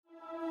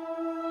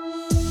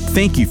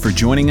Thank you for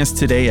joining us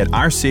today at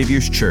Our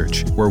Savior's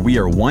Church, where we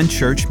are one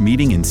church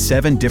meeting in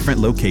 7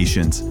 different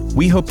locations.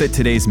 We hope that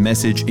today's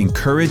message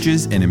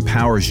encourages and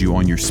empowers you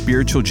on your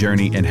spiritual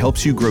journey and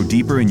helps you grow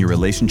deeper in your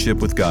relationship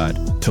with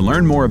God. To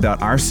learn more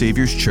about Our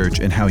Savior's Church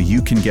and how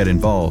you can get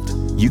involved,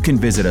 you can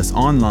visit us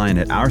online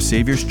at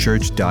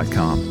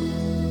oursaviourschurch.com.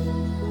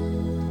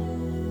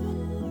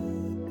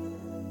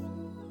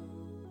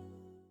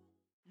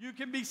 You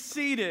can be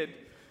seated.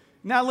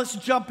 Now let's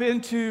jump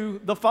into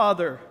the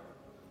father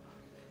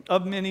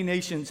of many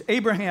nations,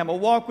 Abraham, a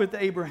walk with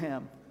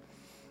Abraham.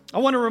 I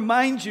want to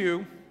remind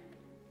you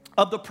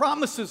of the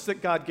promises that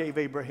God gave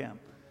Abraham.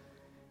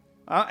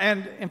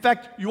 And in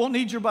fact, you won't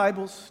need your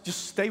Bibles.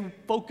 Just stay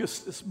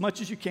focused as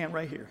much as you can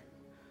right here.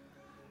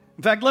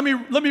 In fact, let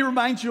me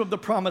remind you of the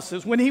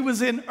promises. When he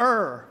was in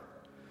Ur,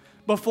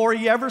 before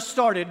he ever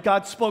started,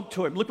 God spoke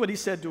to him. Look what he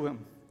said to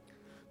him.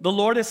 The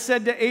Lord has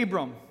said to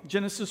Abram,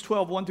 Genesis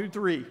 12,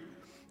 1-3,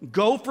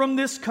 go from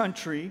this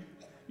country,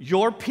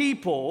 your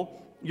people,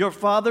 your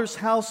father's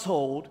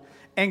household,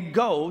 and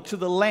go to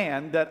the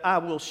land that I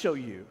will show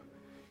you.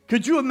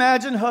 Could you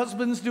imagine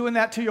husbands doing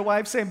that to your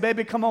wife, saying,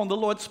 baby, come on, the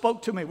Lord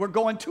spoke to me. We're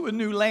going to a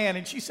new land.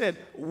 And she said,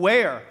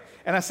 where?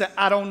 And I said,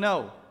 I don't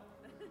know.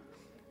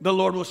 The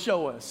Lord will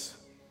show us.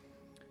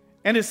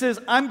 And it says,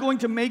 I'm going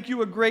to make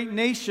you a great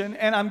nation,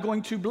 and I'm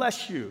going to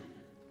bless you.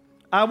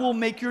 I will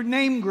make your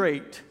name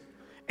great,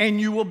 and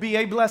you will be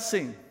a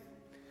blessing.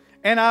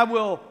 And I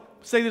will,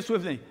 say this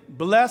with me,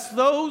 bless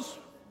those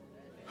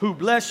who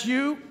bless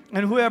you,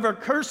 and whoever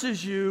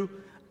curses you,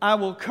 I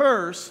will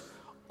curse.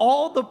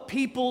 All the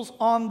peoples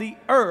on the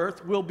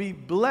earth will be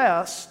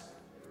blessed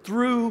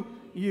through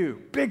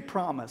you. Big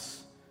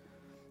promise.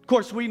 Of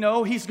course, we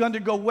know he's going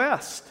to go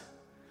west.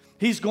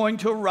 He's going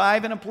to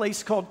arrive in a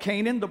place called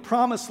Canaan, the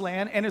promised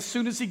land, and as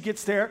soon as he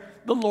gets there,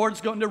 the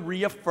Lord's going to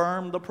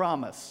reaffirm the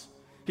promise.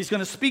 He's going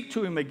to speak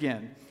to him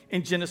again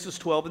in Genesis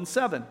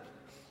 12:7.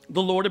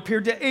 The Lord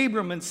appeared to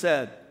Abram and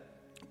said,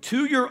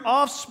 to your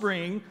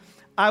offspring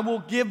I will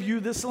give you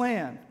this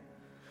land.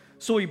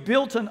 So he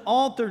built an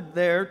altar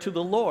there to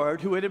the Lord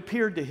who had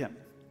appeared to him.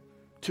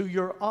 To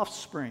your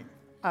offspring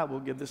I will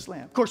give this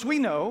land. Of course, we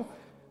know,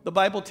 the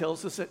Bible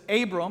tells us that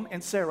Abram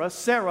and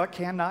Sarah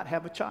cannot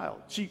have a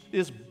child. She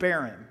is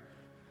barren.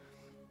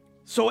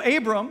 So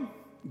Abram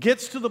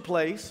gets to the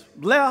place,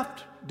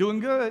 left,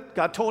 doing good.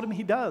 God told him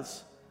he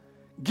does.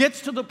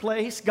 Gets to the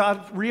place,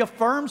 God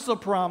reaffirms the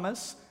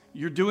promise.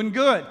 You're doing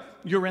good.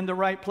 You're in the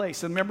right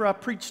place. And remember, I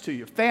preached to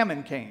you.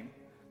 Famine came.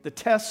 The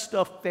test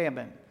of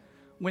famine,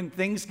 when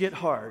things get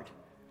hard.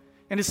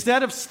 And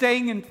instead of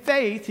staying in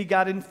faith, he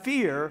got in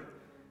fear,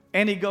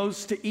 and he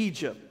goes to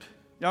Egypt.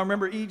 Y'all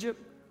remember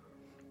Egypt?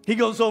 He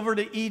goes over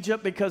to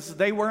Egypt because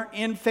they weren't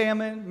in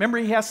famine. Remember,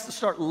 he has to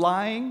start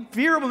lying.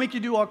 Fear will make you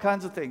do all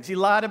kinds of things. He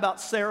lied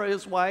about Sarah,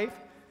 his wife.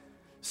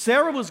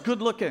 Sarah was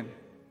good looking.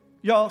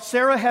 Y'all,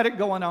 Sarah had it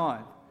going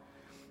on.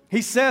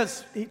 He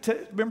says,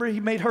 remember,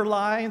 he made her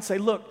lie and say,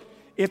 look,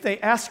 if they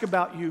ask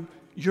about you,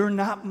 you're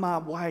not my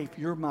wife,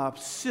 you're my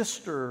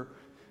sister,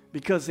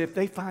 because if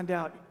they find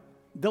out,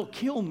 they'll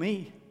kill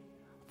me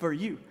for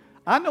you.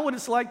 I know what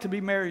it's like to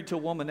be married to a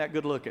woman that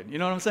good looking. You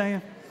know what I'm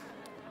saying?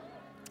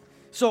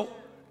 So,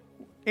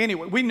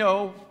 anyway, we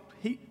know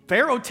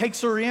Pharaoh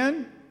takes her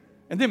in,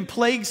 and then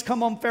plagues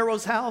come on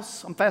Pharaoh's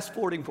house. I'm fast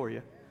forwarding for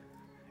you.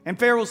 And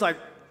Pharaoh's like,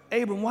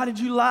 Abram, why did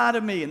you lie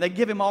to me? And they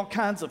give him all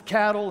kinds of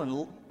cattle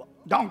and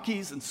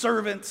donkeys and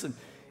servants, and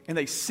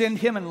they send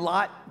him and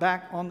Lot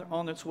back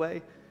on its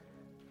way.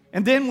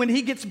 And then when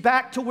he gets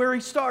back to where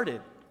he started,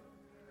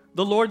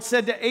 the Lord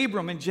said to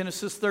Abram in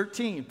Genesis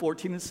 13,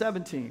 14 and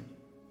 17,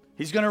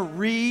 he's going to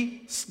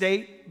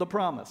restate the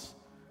promise.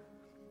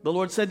 The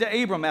Lord said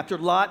to Abram after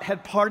Lot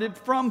had parted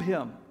from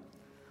him,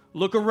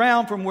 look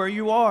around from where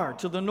you are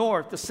to the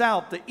north, the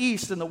south, the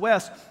east, and the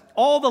west.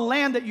 All the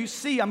land that you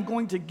see I'm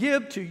going to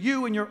give to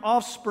you and your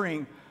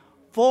offspring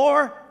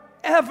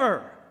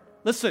forever.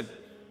 Listen,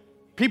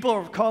 people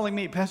are calling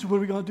me, Pastor, what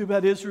are we going to do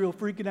about Israel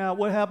freaking out?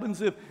 What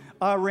happens if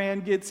Iran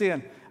gets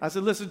in? I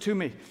said, listen to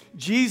me.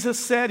 Jesus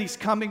said he's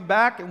coming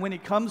back, and when he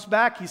comes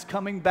back, he's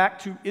coming back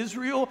to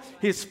Israel.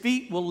 His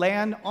feet will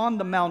land on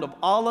the Mount of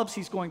Olives.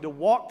 He's going to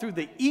walk through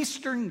the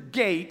eastern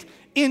gate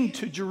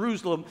into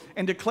Jerusalem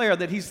and declare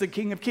that he's the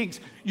King of Kings.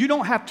 You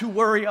don't have to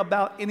worry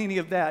about any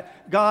of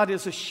that. God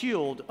is a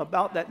shield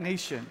about that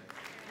nation.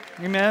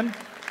 Amen?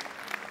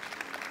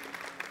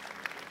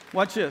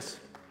 Watch this.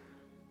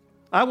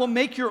 I will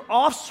make your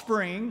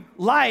offspring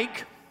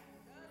like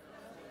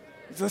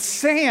the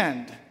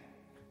sand.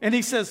 And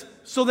he says,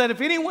 so that if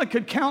anyone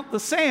could count the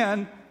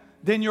sand,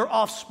 then your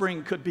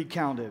offspring could be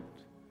counted.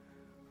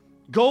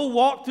 Go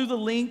walk through the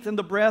length and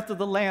the breadth of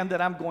the land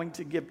that I'm going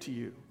to give to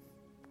you.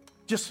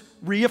 Just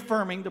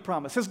reaffirming the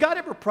promise. Has God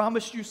ever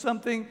promised you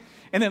something,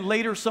 and then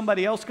later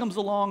somebody else comes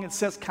along and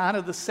says kind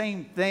of the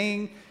same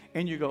thing,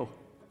 and you go,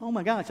 oh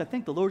my gosh, I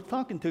think the Lord's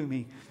talking to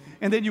me.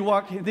 And then you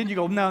walk, and then you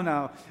go,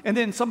 no. And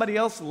then somebody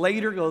else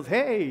later goes,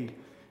 hey.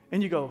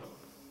 And you go,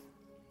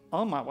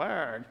 oh my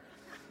word,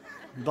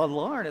 the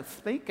Lord is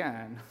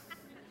speaking.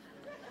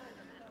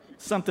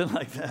 Something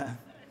like that.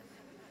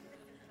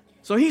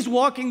 So he's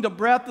walking the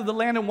breadth of the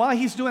land, and while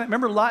he's doing it,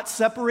 remember Lot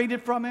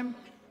separated from him?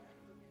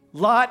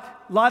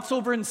 Lot's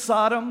over in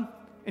Sodom.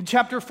 In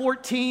chapter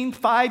 14,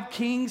 5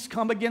 kings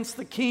come against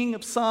the king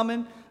of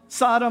Sodom,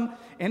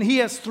 and he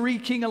has 3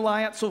 king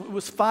alliance. So it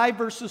was 5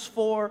 versus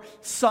 4.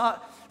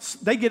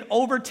 They get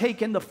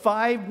overtaken. The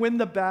 5 win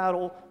the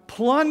battle,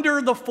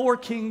 plunder the 4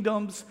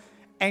 kingdoms,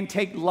 and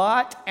take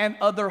Lot and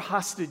other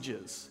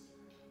hostages.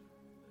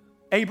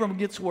 Abram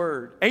gets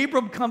word.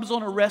 Abram comes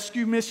on a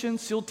rescue mission,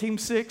 SEAL Team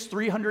 6,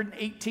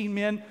 318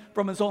 men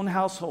from his own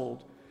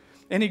household.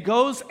 And he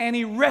goes and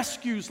he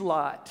rescues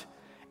Lot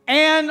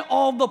and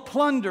all the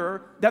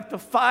plunder that the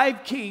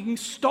 5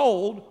 kings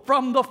stole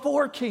from the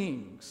 4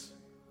 kings.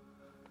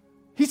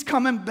 He's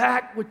coming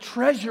back with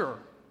treasure.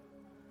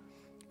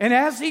 And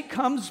as he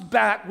comes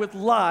back with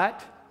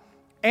Lot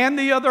and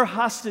the other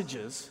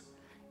hostages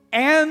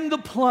and the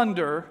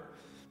plunder,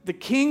 the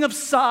king of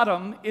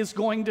Sodom is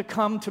going to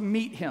come to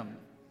meet him.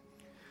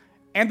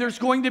 And there's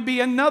going to be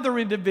another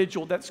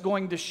individual that's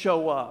going to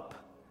show up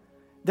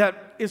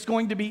that is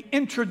going to be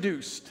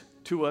introduced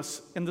to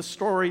us in the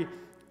story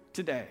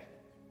today.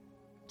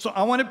 So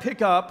I want to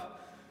pick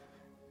up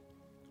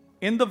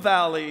in the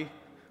valley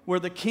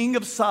where the king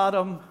of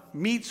Sodom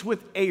meets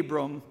with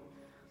Abram,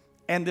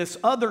 and this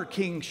other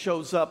king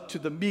shows up to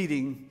the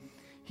meeting.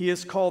 He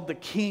is called the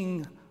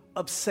king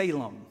of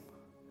Salem.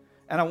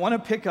 And I want to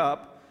pick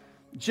up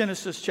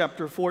Genesis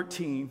chapter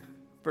 14,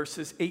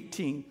 verses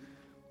 18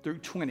 through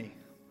 20.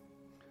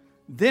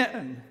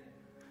 Then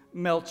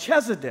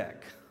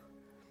Melchizedek,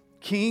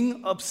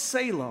 king of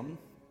Salem,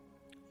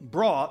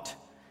 brought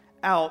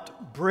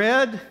out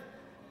bread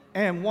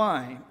and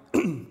wine.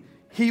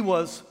 He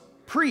was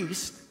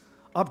priest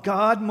of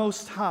God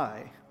Most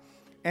High,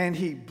 and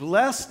he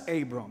blessed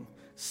Abram,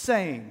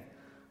 saying,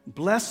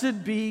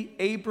 "Blessed be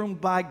Abram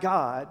by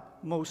God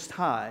Most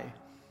High,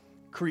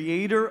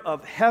 creator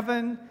of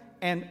heaven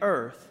and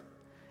earth,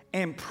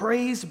 and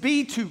praise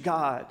be to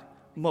God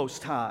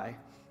Most High,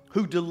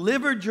 who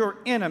delivered your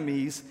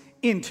enemies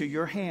into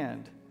your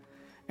hand."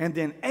 And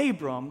then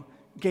Abram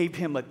gave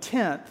him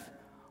 1/10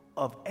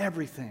 of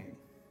everything.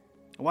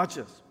 Watch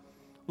this.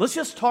 Let's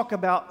just talk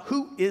about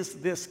who is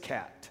this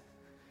cat.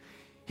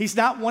 He's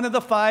not one of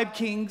the 5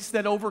 kings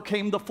that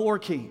overcame the 4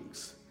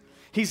 kings.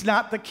 He's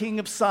not the king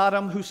of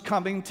Sodom who's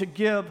coming to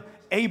give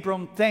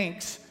Abram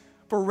thanks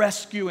for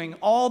rescuing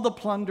all the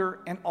plunder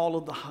and all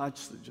of the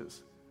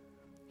hostages.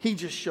 He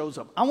just shows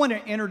up. I want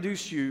to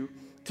introduce you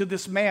to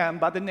this man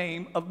by the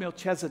name of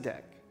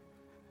Melchizedek.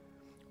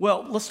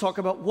 Well, let's talk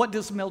about, what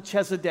does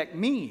Melchizedek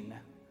mean?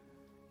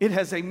 It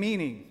has a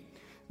meaning.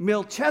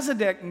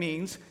 Melchizedek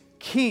means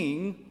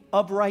king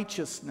of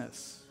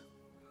righteousness.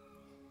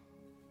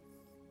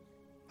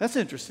 That's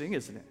interesting,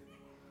 isn't it?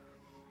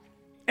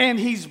 And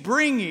he's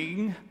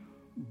bringing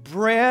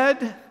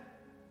bread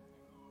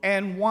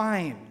and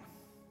wine.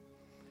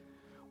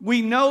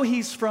 We know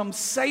he's from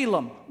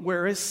Salem.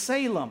 Where is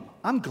Salem?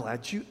 I'm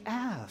glad you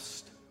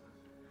asked.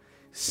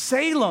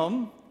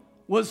 Salem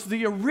was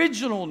the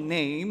original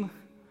name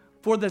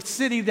for the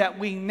city that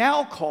we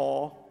now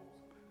call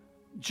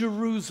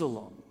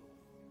Jerusalem.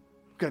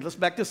 Okay, let's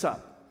back this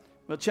up.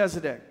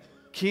 Melchizedek,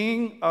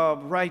 king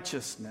of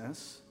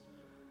righteousness,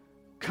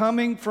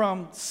 coming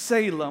from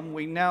Salem,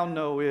 we now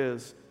know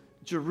is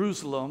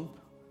Jerusalem.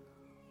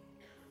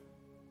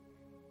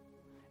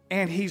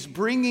 And he's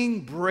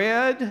bringing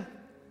bread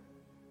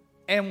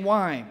and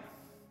wine.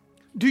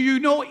 Do you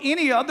know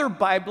any other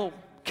Bible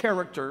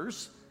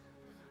characters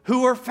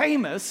who are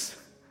famous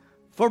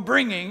for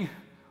bringing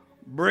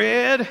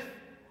bread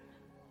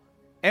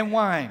and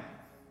wine?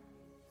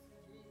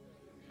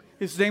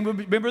 His name would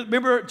be,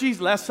 remember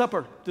Jesus, Last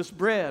Supper, this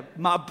bread,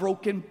 my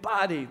broken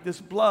body, this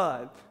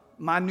blood,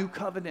 my new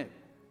covenant,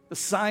 the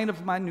sign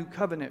of my new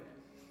covenant.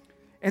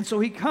 And so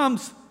he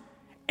comes,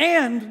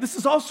 and this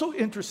is also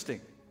interesting.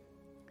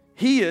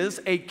 He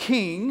is a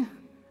king,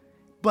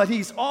 but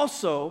he's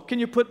also, can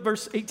you put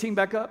verse 18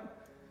 back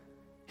up?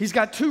 He's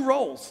got 2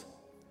 roles.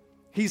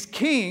 He's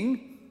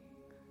king,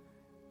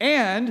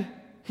 and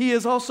he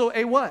is also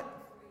a what?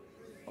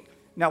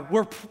 Now,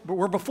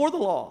 we're before the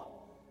law.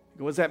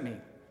 What does that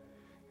mean?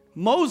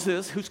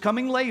 Moses, who's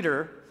coming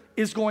later,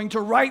 is going to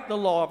write the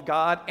law of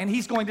God, and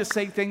he's going to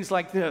say things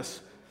like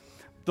this.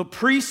 The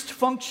priest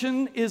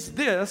function is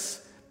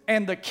this,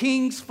 and the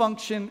king's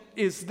function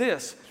is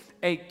this.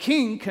 A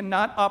king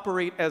cannot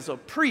operate as a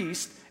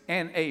priest,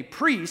 and a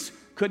priest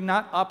could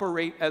not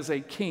operate as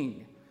a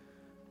king.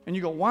 And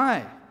you go,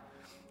 why?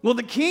 Well,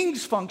 the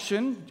king's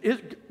function,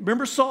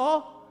 remember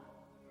Saul?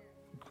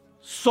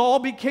 Saul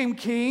became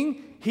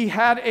king. He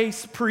had a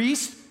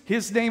priest.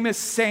 His name is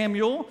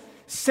Samuel.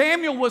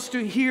 Samuel was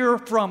to hear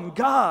from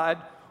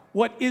God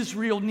what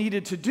Israel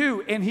needed to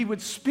do, and he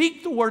would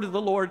speak the word of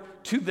the Lord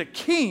to the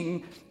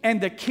king,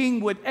 and the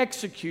king would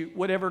execute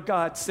whatever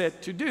God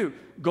said to do.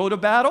 Go to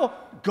battle,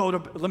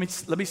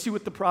 let me see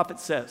what the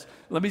prophet says.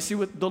 Let me see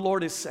what the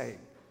Lord is saying.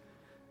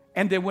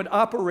 And then would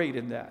operate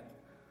in that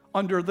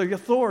under the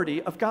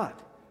authority of God.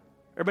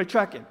 Everybody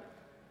tracking?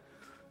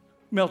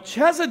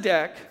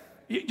 Melchizedek,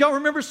 y'all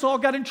remember Saul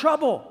got in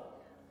trouble.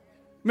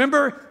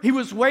 Remember, he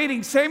was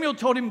waiting. Samuel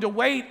told him to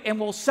wait and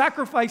we'll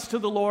sacrifice to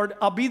the Lord.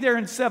 I'll be there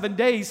in 7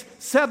 days.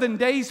 7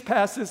 days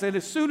passes, and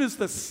as soon as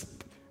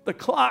the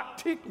clock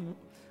ticked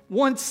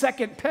 1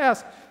 second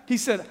past, he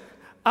said,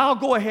 I'll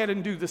go ahead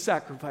and do the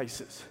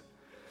sacrifices.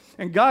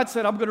 And God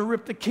said, I'm going to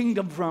rip the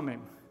kingdom from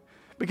him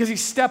because he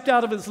stepped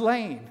out of his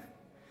lane.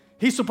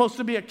 He's supposed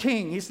to be a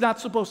king. He's not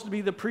supposed to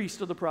be the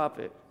priest or the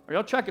prophet. Are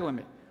y'all checking with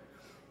me?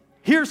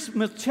 Here's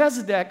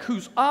Melchizedek,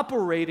 who's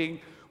operating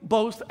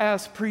both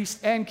as priest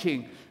and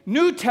king.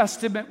 New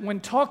Testament, when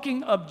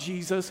talking of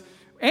Jesus,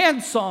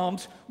 and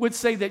Psalms would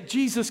say that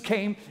Jesus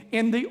came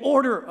in the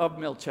order of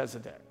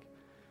Melchizedek.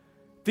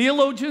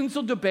 Theologians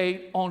will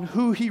debate on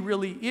who he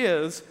really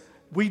is.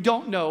 We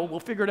don't know.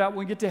 We'll figure it out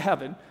when we get to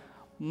heaven.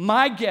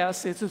 My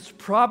guess is it's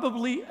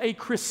probably a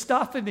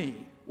Christophany.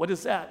 What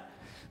is that?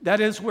 That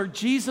is where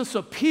Jesus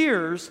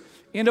appears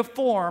in a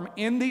form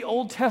in the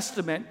Old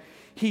Testament.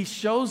 He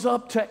shows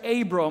up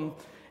to Abram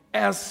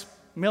as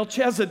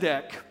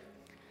Melchizedek.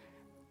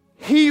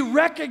 He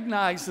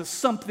recognizes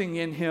something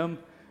in him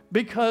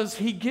because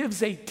he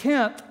gives a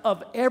tenth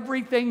of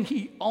everything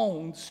he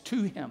owns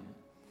to him.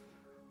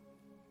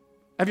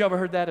 Have you ever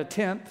heard that? A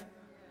tenth?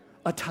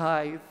 A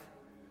tithe?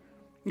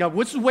 Now,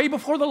 which is way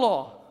before the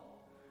law.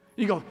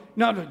 You go,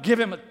 no, give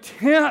him a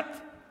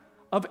tenth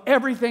of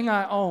everything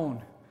I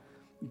own.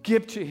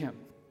 Give to him.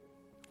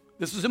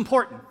 This is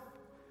important.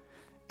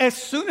 As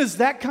soon as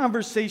that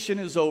conversation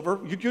is over,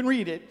 you can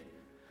read it,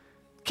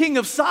 King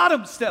of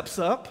Sodom steps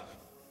up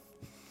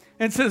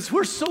and says,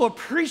 we're so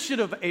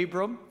appreciative,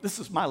 Abram. This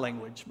is my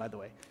language, by the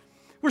way.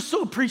 We're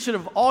so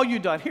appreciative of all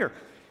you've done. Here,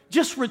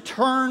 just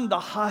return the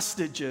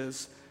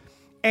hostages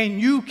and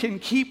you can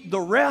keep the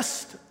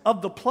rest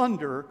of the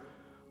plunder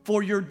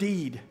for your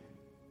deed.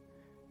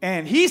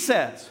 And he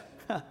says,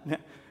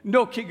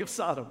 no, King of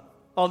Sodom.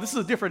 Oh, this is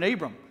a different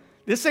Abram.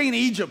 This ain't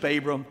Egypt,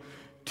 Abram.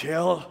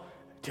 Tell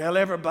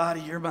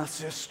everybody you're my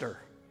sister.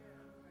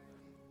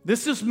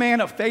 This is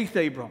man of faith,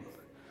 Abram,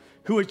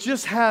 who had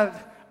just had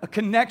a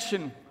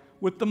connection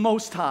with the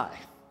Most High.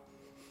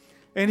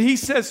 And he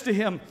says to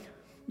him,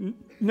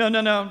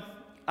 no,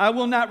 I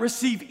will not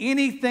receive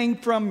anything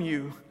from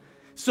you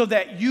so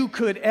that you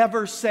could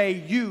ever say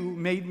you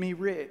made me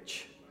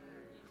rich.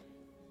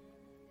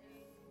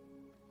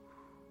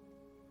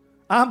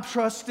 I'm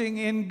trusting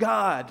in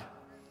God.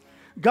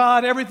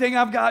 God, everything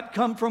I've got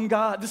come from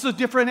God. This is a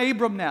different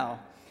Abram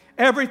now.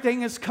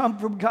 Everything has come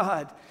from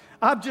God.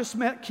 I've just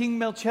met King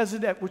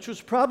Melchizedek, which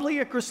was probably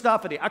a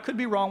Christophany. I could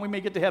be wrong. We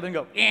may get to heaven and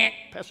go,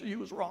 Pastor, you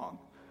was wrong.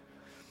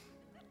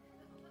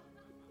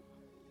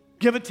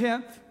 Give a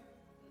tenth.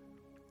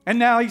 And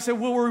now he said,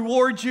 we'll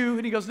reward you.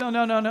 And he goes,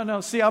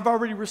 no. See, I've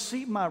already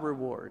received my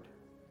reward.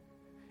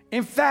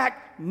 In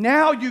fact,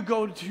 now you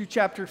go to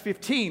chapter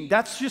 15.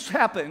 That's just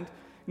happened.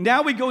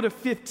 Now we go to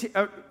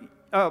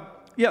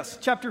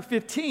chapter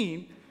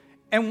 15,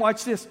 and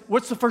watch this.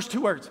 What's the first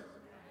 2 words?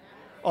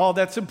 Oh,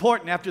 that's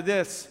important after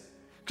this.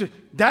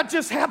 That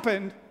just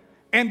happened,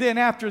 and then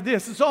after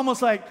this, it's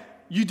almost like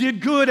you did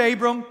good,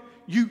 Abram.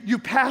 You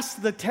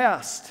passed the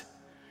test.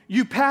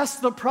 You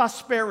passed the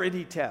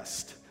prosperity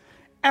test.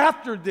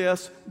 After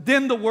this,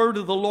 then the word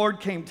of the Lord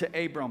came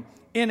to Abram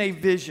in a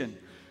vision.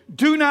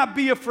 Do not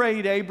be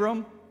afraid,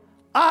 Abram.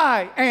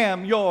 I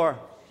am your.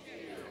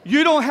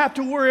 You don't have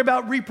to worry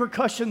about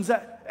repercussions,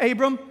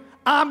 Abram.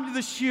 I'm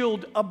the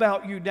shield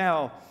about you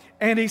now.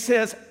 And he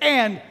says,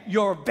 and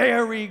your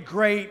very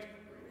great.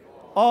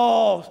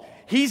 Oh,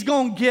 he's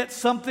going to get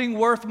something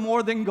worth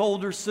more than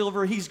gold or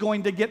silver. He's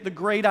going to get the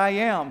great I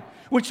am,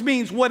 which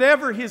means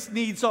whatever his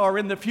needs are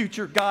in the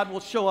future, God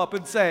will show up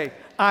and say,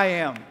 I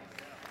am.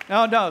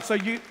 No, so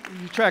you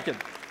track it.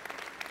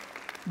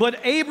 But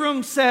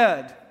Abram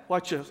said,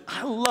 watch this,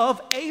 I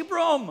love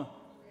Abram.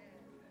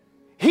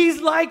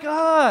 He's like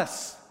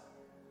us.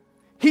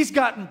 He's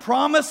gotten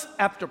promise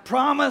after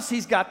promise.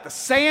 He's got the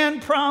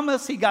sand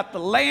promise. He got the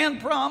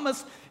land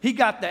promise. He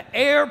got the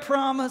air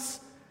promise.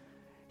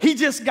 He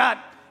just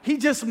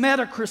met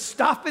a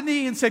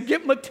Christophany and said,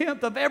 give him a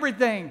tenth of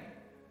everything.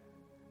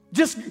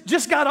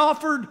 Just got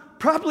offered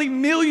probably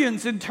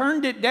millions and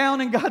turned it down.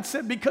 And God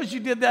said, because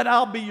you did that,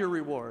 I'll be your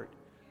reward.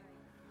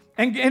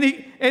 And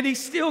he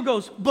still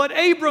goes, but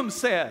Abram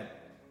said,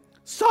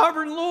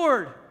 Sovereign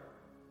Lord,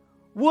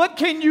 what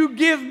can you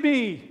give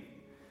me?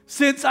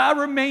 Since I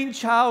remain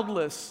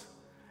childless,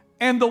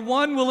 and the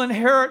one will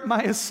inherit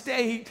my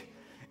estate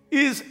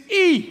is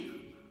E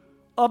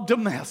of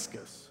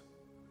Damascus.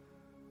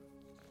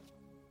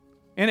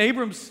 And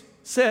Abram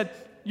said,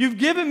 you've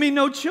given me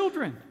no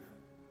children,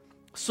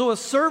 so a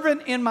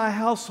servant in my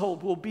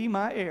household will be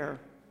my heir.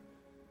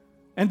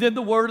 And then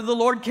the word of the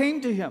Lord came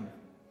to him.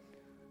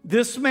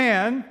 This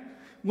man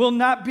will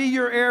not be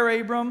your heir,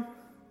 Abram,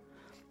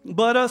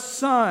 but a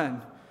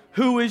son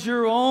who is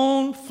your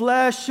own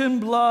flesh and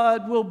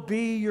blood will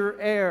be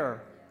your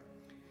heir.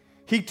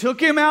 He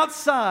took him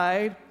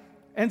outside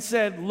and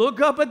said, look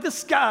up at the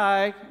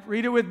sky,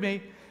 read it with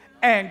me,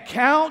 and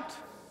count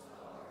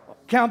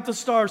the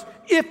stars,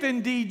 if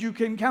indeed you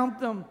can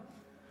count them.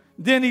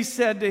 Then he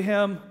said to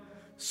him,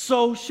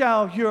 so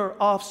shall your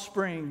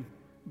offspring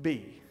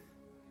be.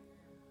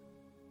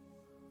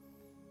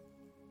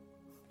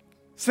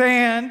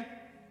 Sand,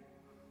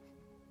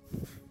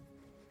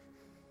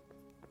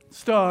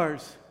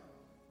 stars.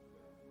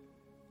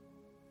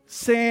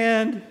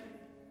 Sand,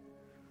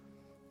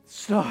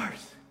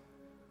 stars.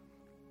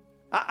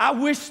 I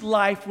wish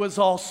life was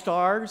all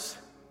stars.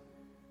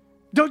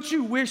 Don't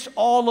you wish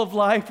all of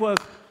life was,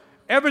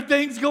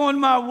 everything's going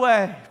my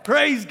way?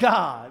 Praise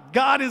God.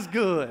 God is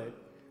good.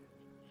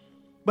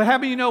 But how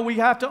many know we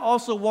have to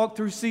also walk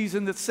through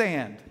seasons that's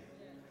sand,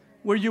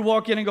 where you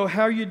walk in and go,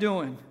 how are you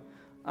doing?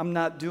 I'm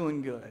not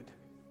doing good.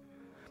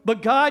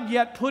 But God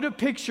yet put a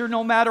picture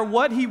no matter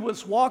what he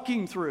was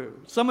walking through.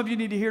 Some of you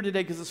need to hear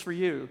today because it's for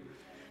you.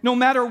 No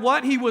matter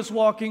what he was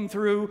walking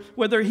through,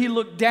 whether he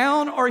looked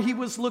down or he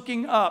was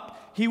looking up,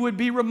 he would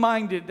be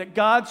reminded that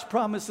God's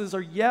promises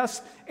are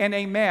yes and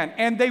amen,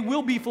 and they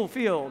will be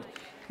fulfilled.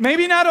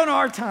 Maybe not on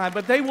our time,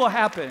 but they will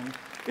happen.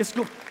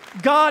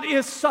 God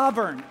is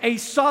sovereign, a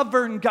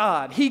sovereign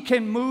God. He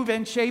can move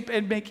and shape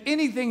and make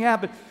anything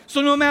happen.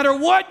 So no matter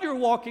what you're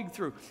walking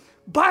through,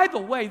 by the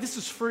way, this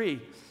is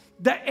free.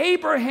 The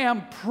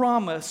Abraham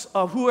promise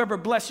of whoever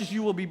blesses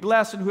you will be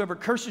blessed and whoever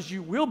curses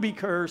you will be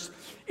cursed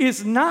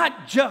is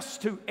not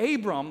just to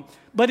Abram,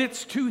 but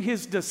it's to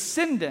his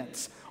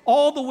descendants,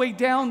 all the way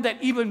down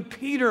that even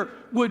Peter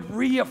would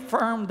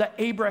reaffirm the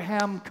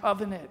Abraham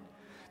covenant.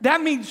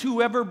 That means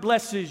whoever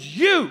blesses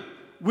you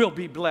will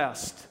be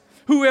blessed.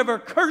 Whoever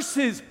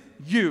curses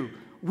you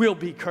will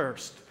be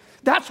cursed.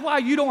 That's why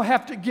you don't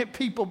have to get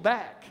people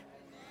back.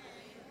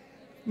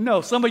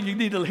 No, some of you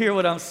need to hear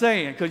what I'm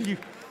saying because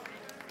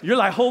you're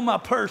like, hold my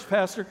purse,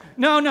 Pastor.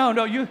 No,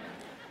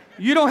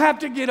 you don't have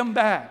to get them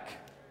back.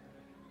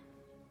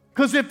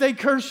 Because if they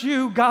curse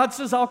you, God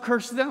says, I'll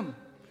curse them.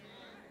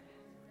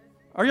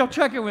 Are y'all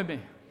checking with me?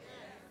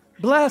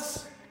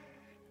 Bless.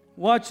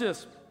 Watch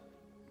this.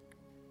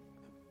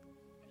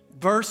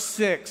 Verse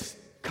 6.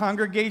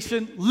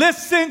 Congregation,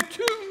 listen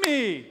to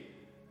me.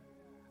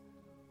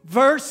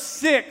 Verse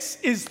 6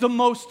 is the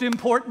most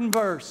important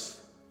verse.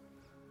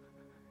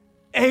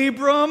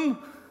 Abram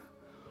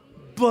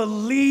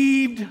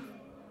believed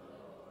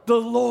the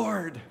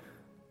Lord.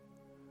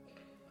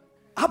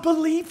 I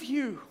believe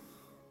you.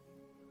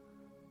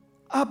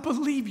 I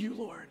believe you,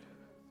 Lord.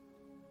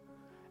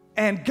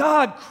 And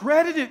God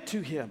credited to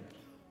him.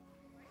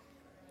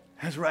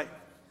 That's right.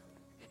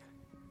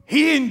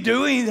 He didn't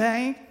do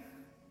anything.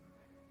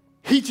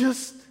 He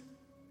just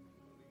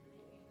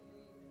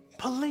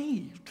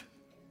believed.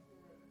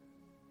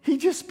 He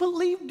just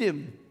believed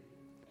him.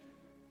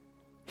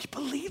 He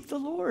believed the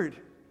Lord.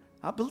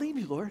 I believe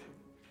you, Lord.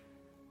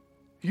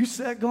 You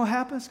said it's going to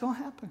happen, it's going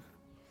to happen.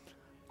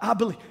 I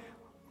believe.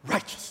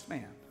 Righteous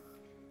man.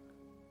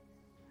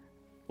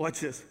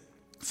 Watch this.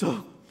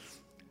 So,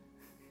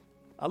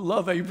 I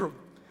love Abram.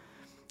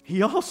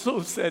 He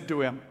also said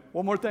to him,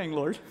 one more thing,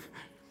 Lord.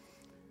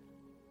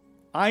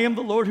 I am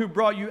the Lord who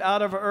brought you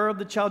out of Ur of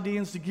the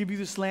Chaldeans to give you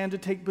this land to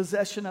take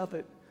possession of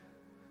it.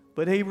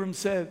 But Abram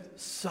said,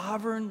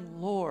 Sovereign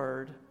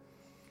Lord,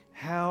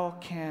 how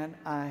can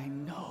I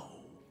know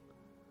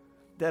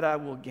that I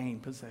will gain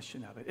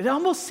possession of it? It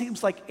almost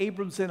seems like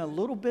Abram's in a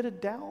little bit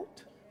of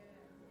doubt.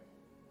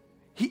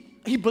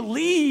 He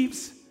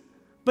believes,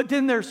 but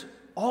then there's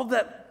all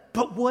that,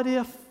 but what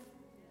if?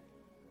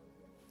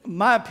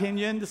 My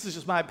opinion, this is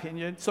just my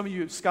opinion. Some of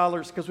you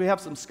scholars, because we have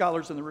some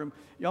scholars in the room,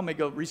 y'all may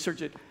go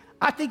research it.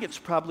 I think it's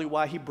probably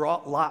why he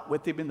brought Lot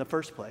with him in the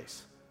first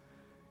place.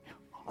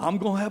 I'm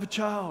going to have a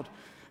child.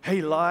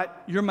 Hey,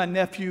 Lot, you're my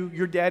nephew.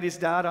 Your daddy's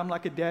died. I'm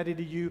like a daddy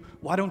to you.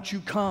 Why don't you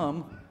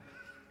come?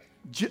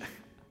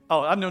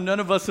 I know none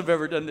of us have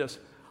ever done this.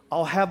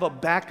 I'll have a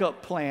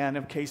backup plan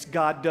in case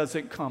God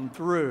doesn't come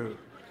through.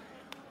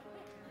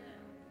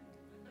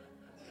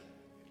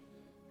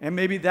 And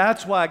maybe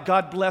that's why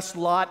God blessed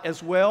Lot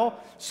as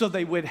well, so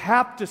they would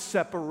have to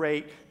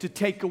separate to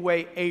take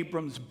away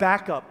Abram's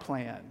backup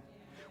plan,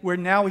 where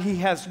now he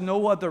has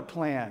no other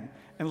plan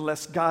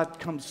unless God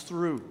comes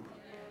through.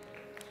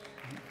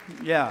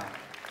 Yeah.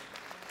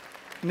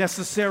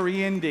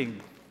 Necessary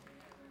ending.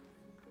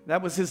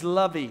 That was his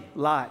lovey,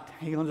 Lot.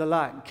 Hang on to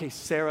Lot in case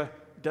Sarah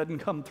doesn't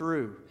come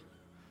through.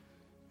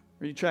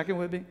 Are you tracking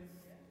with me?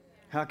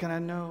 How can I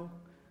know?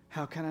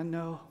 How can I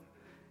know?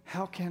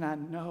 How can I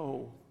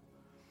know?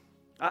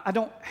 I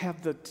don't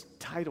have the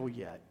title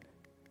yet.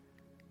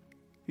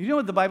 You know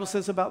what the Bible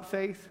says about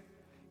faith?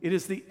 It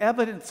is the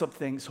evidence of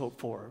things hoped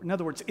for. In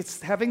other words,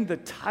 it's having the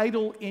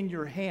title in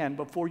your hand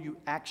before you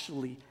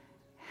actually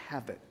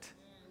have it.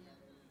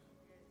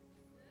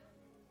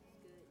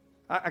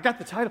 I got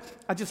the title.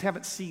 I just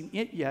haven't seen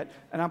it yet,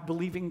 and I'm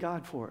believing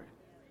God for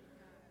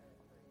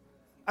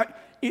it.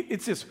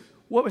 It's this.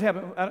 What would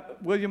happen?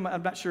 William,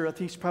 I'm not sure. I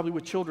think he's probably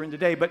with children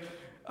today. But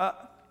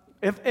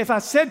if I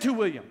said to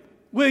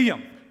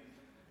William,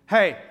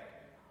 hey,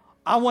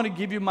 I want to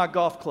give you my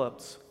golf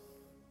clubs.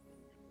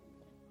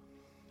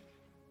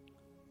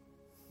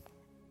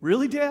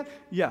 Really, Dad?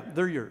 Yeah,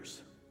 they're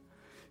yours.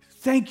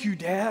 Thank you,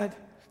 Dad.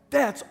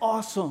 That's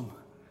awesome.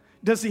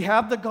 Does he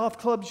have the golf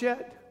clubs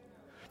yet?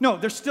 No,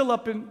 they're still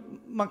up in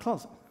my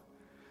closet.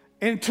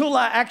 until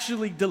I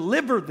actually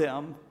deliver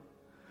them.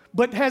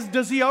 But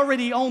does he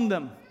already own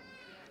them?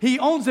 He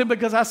owns them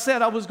because I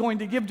said I was going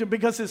to give to him,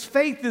 because his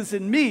faith is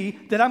in me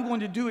that I'm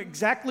going to do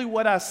exactly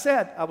what I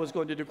said I was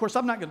going to do. Of course,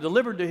 I'm not going to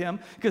deliver to him,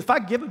 because if I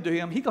give them to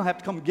him, he's going to have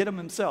to come get them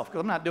himself,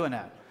 because I'm not doing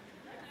that.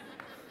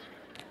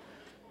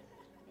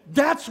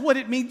 That's what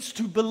it means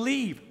to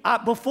believe.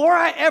 Before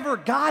I ever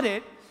got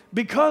it,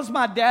 because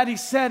my daddy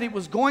said it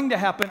was going to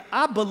happen,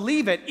 I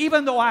believe it,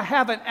 even though I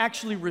haven't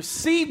actually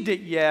received it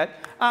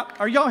yet.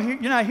 Are y'all here?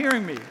 You're not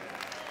hearing me.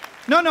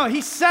 No,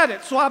 he said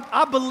it, so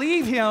I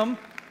believe him.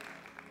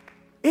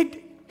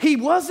 He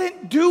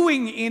wasn't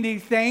doing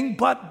anything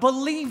but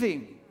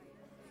believing.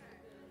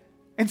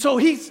 And so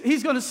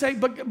he's going to say,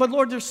 but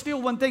Lord, there's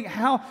still one thing.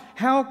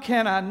 How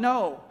can I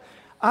know?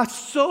 I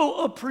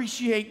so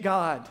appreciate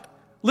God.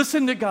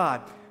 Listen to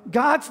God.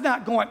 God's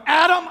not going,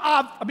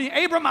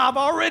 Abram, I've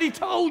already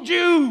told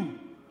you.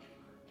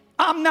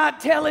 I'm not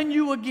telling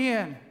you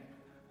again.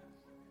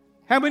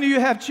 How many of you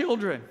have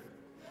children?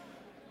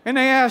 And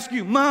they ask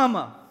you,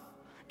 Mama,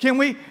 can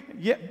we,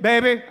 yeah,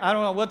 baby, I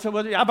don't know what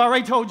I've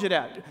already told you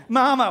that.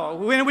 Mama,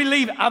 when are we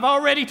leaving? I've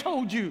already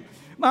told you.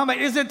 Mama,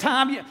 is it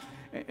time?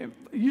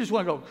 You just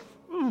want to go,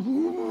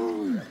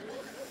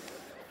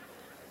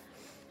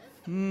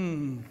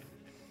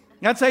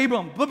 That's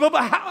Abram.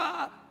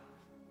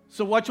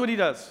 So watch what he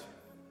does.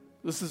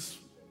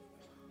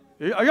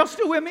 Are y'all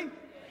still with me?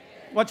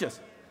 Watch this.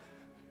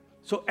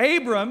 So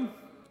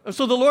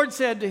the Lord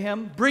said to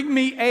him, bring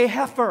me a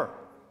heifer.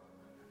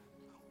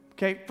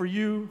 Okay, for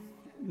you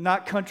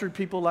not country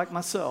people like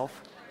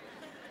myself,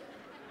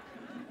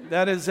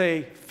 that is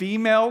a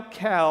female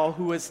cow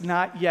who has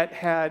not yet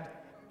had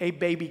a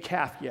baby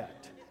calf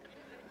yet.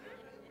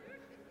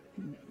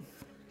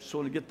 Just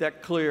want to get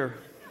that clear.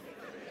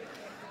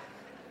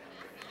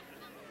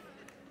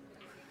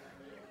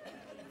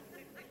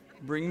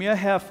 Bring me a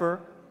heifer,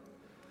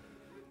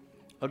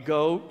 a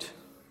goat,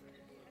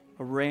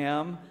 a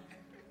ram,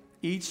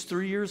 each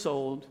 3 years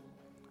old,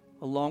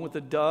 along with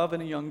a dove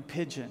and a young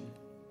pigeon.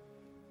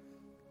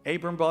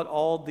 Abram brought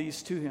all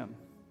these to him,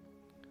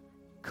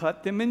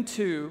 cut them in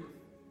two,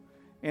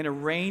 and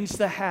arranged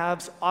the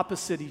halves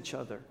opposite each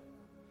other.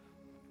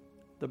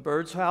 The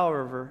birds,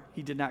 however,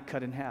 he did not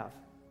cut in half.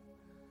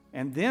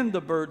 And then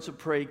the birds of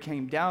prey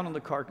came down on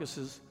the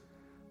carcasses,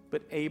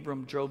 but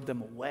Abram drove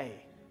them away.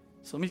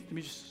 So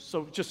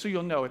just so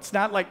you'll know, it's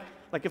not like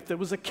if there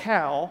was a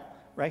cow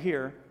right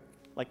here,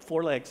 like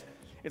 4 legs,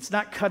 it's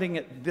not cutting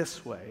it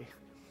this way.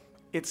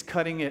 It's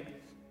cutting it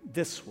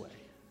this way.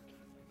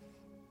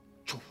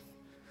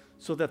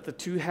 So that the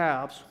two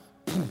halves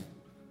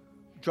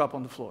drop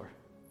on the floor.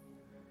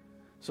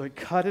 So he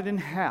cut it in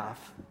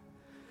half.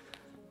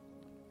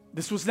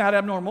 This was not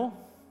abnormal.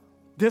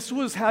 This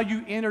was how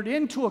you entered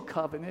into a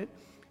covenant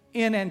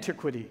in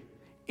antiquity,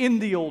 in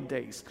the old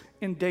days,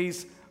 in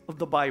days of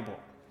the Bible.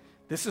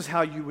 This is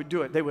how you would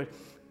do it. They would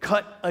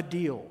cut a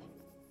deal.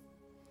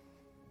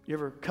 You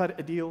ever cut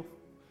a deal?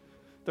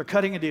 They're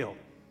cutting a deal.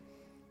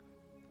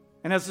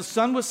 And as the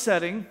sun was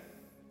setting,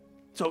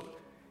 so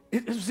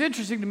it was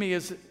interesting to me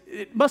is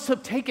it must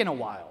have taken a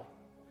while,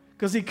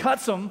 because he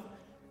cuts them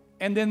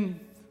and then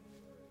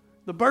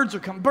the birds are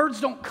coming. Birds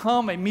don't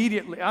come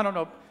immediately. I don't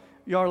know.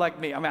 You are like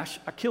me. I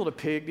killed a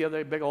pig the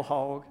other day, big old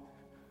hog.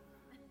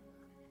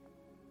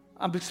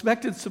 I'm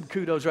expecting some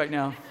kudos right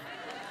now.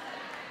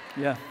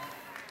 Yeah.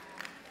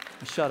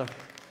 I shot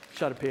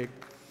a pig.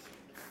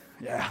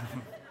 Yeah.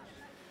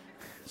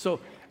 So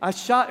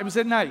it was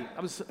at night.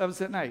 I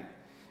was at night.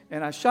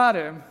 And I shot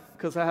him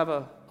because I have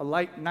a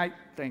light night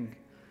thing.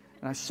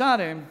 And I shot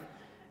him,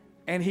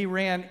 and he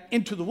ran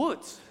into the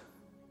woods.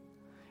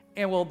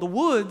 And well, the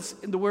woods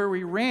where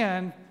we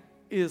ran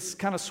is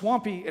kind of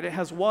swampy, and it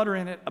has water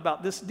in it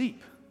about this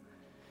deep.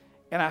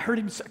 And I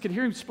could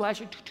hear him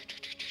splashing.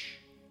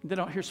 And then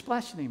I don't hear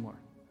splashing anymore.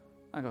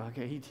 I go,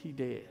 okay, he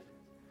dead.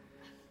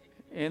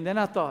 And then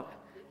I thought,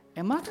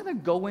 am I going to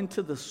go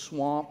into the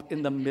swamp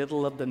in the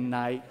middle of the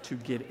night to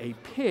get a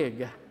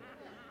pig?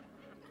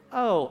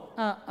 Oh,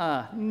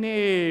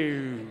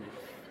 no.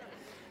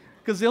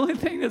 Because the only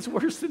thing that's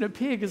worse than a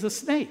pig is a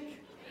snake.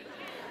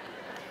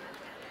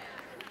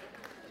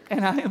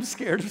 And I am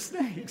scared of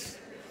snakes.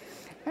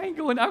 I'm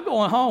going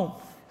home.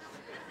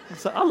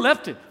 So I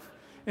left him.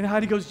 And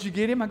Heidi goes, did you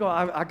get him? I go,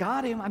 I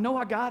got him. I know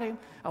I got him.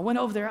 I went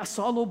over there. I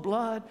saw a little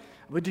blood.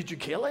 But did you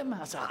kill him?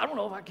 I said, I don't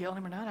know if I killed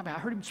him or not. I mean, I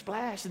heard him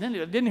splash. And then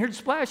I didn't hear him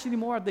splash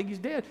anymore. I think he's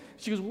dead.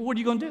 She goes, well, what are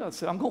you going to do? I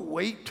said, I'm going to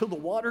wait till the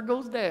water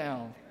goes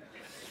down.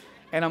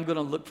 And I'm going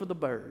to look for the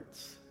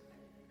birds.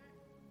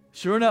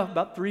 Sure enough,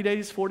 about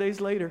 4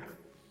 days later,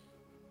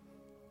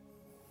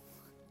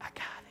 I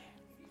got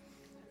him.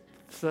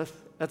 So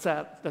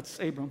that's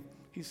Abram.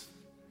 He's,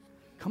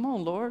 come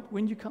on, Lord,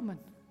 when you coming?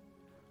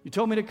 You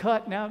told me to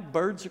cut, now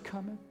birds are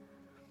coming.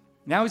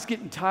 Now he's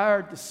getting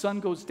tired, the sun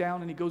goes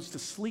down, and he goes to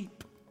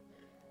sleep.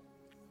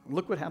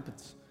 Look what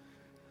happens.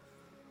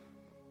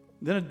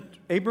 Then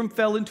Abram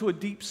fell into a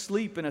deep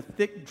sleep, and a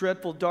thick,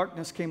 dreadful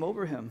darkness came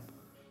over him.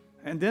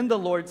 And then the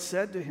Lord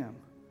said to him,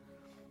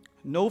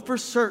 know for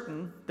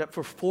certain that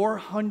for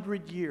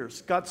 400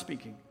 years, God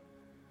speaking,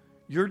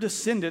 Your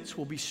descendants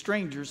will be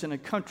strangers in a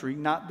country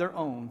not their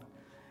own,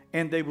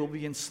 and they will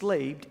be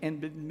enslaved and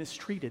be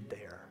mistreated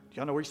there.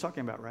 Y'all know what he's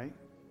talking about, right?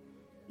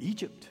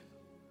 Egypt.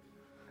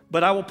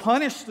 But I will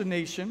punish the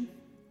nation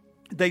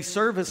they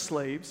serve as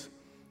slaves,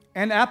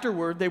 and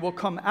afterward they will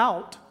come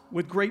out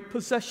with great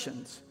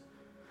possessions.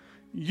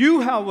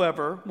 You,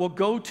 however, will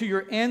go to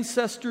your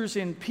ancestors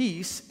in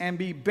peace and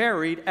be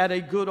buried at a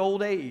good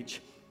old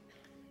age.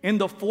 In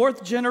the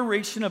 4th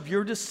generation of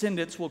your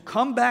descendants will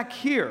come back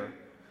here,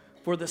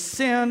 for the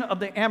sin of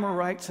the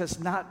Amorites has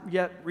not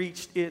yet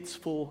reached its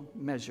full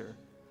measure.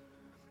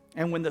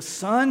 And when the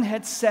sun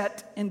had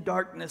set and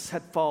darkness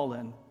had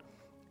fallen,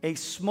 a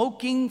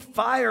smoking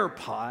fire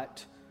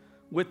pot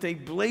with a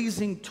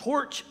blazing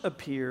torch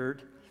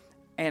appeared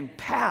and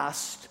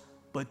passed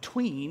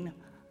between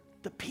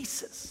the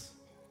pieces.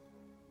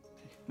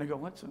 They go,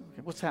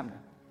 what's happening?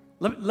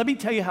 Let me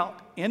tell you how,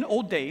 in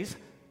old days,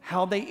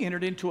 how they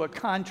entered into a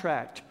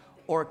contract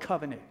or a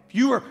covenant. If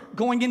you were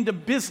going into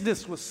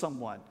business with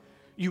someone,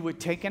 you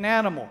would take an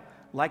animal,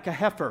 like a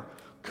heifer,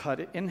 cut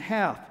it in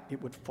half.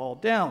 It would fall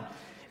down.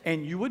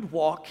 And you would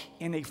walk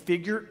in a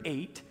figure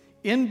 8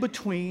 in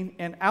between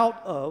and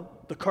out of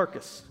the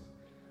carcass.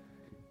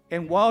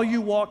 And while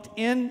you walked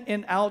in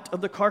and out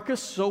of the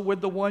carcass, so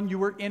would the one you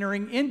were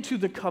entering into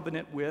the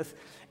covenant with,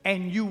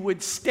 and you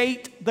would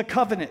state the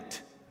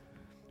covenant.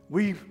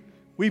 We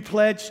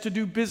pledged to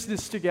do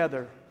business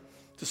together,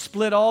 to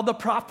split all the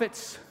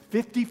profits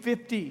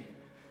 50-50.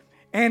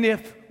 And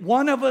if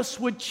one of us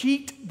would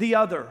cheat the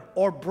other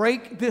or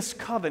break this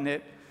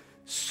covenant,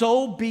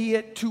 so be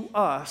it to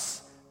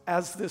us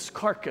as this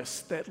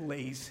carcass that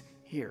lays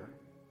here.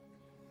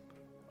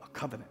 A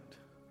covenant.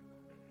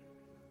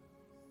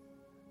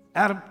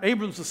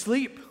 Abram's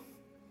asleep,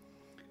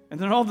 and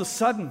then all of a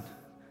sudden,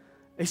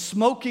 a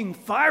smoking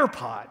fire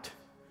pot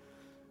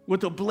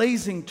with a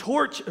blazing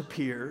torch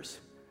appears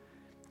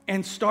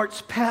and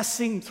starts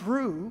passing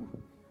through.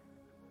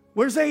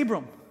 Where's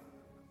Abram?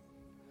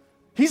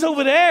 He's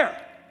over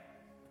there,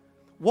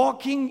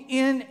 walking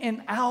in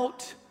and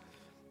out,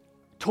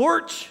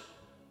 torch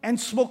and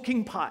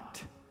smoking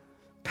pot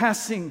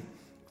passing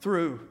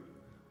through.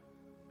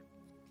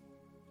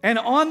 And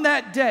on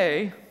that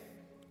day,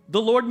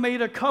 the Lord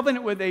made a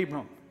covenant with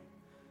Abram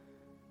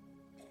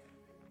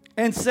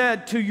and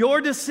said, to your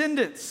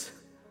descendants,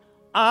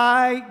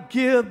 I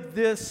give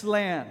this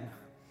land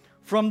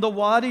from the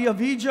Wadi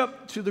of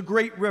Egypt to the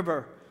great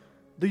river,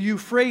 the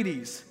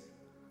Euphrates,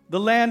 the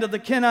land of the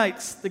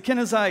Kenites, the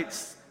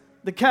Kenizzites,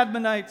 the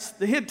Cadmonites,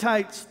 the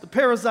Hittites, the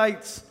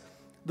Perizzites,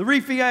 the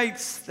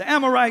Rephaites, the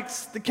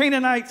Amorites, the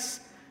Canaanites,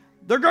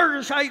 the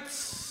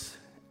Girgashites,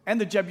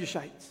 and the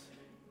Jebusites,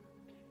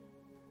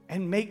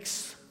 and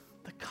makes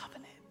the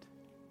covenant.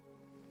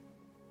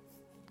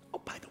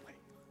 Oh, by the way,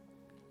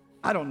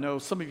 I don't know,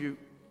 some of you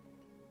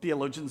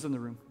theologians in the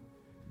room,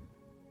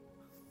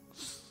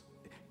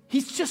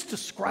 he's just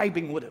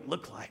describing what it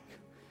looked like.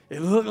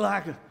 It looked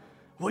like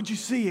what'd you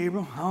see,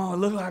 Abram? Oh, it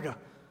looked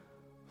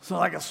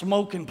like a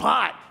smoking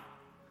pot.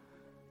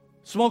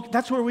 Smoke,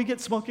 that's where we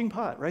get smoking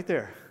pot, right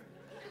there.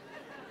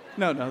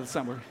 No, that's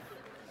not where.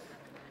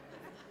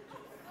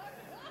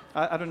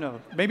 I don't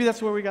know. Maybe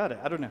that's where we got it.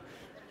 I don't know.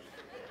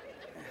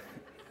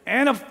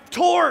 And a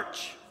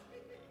torch.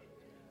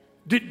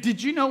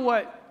 Did you know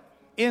what?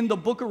 In the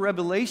book of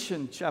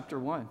Revelation, chapter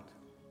 1,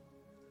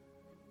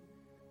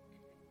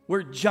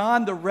 where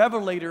John the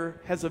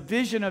Revelator has a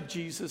vision of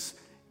Jesus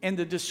and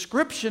the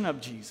description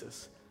of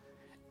Jesus,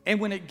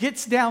 and when it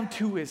gets down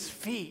to his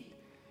feet,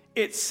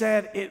 it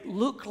said it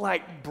looked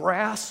like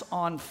brass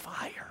on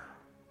fire.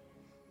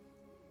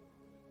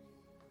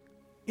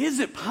 Is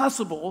it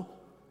possible?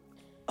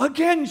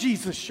 Again,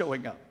 Jesus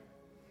showing up.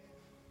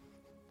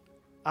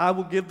 I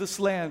will give this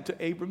land to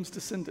Abram's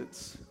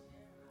descendants.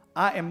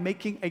 I am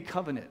making a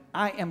covenant.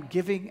 I am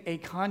giving a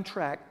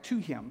contract to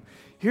him.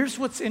 Here's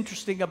what's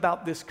interesting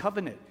about this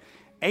covenant.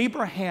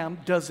 Abraham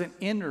doesn't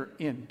enter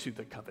into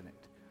the covenant.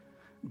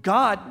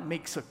 God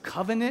makes a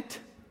covenant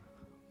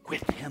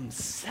with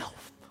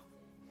himself,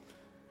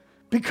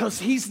 because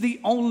he's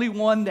the only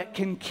one that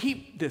can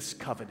keep this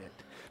covenant,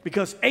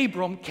 because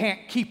Abram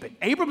can't keep it.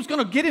 Abram's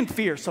going to get in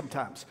fear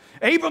sometimes.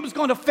 Abram's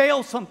going to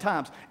fail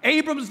sometimes.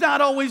 Abram's not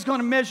always going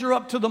to measure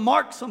up to the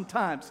mark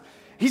sometimes.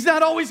 He's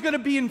not always going to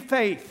be in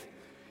faith.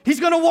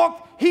 He's going to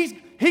walk, he's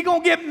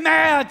going to get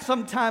mad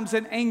sometimes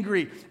and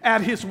angry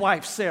at his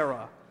wife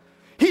Sarah.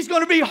 He's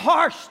going to be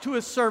harsh to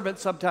his servant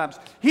sometimes.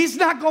 He's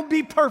not going to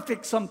be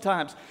perfect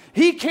sometimes.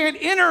 He can't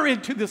enter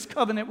into this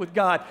covenant with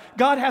God.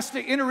 God has to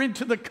enter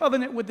into the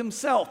covenant with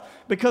himself,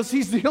 because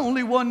he's the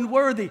only one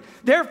worthy.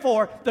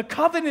 Therefore, the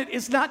covenant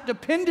is not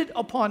dependent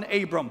upon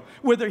Abram,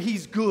 whether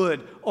he's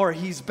good or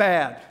he's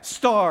bad,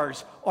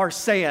 stars or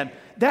sand.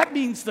 That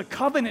means the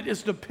covenant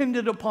is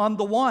dependent upon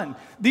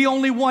the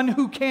only one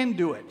who can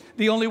do it,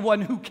 the only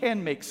one who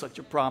can make such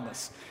a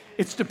promise.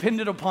 It's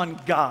dependent upon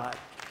God.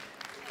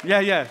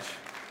 Yeah.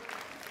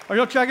 Are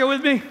y'all tracking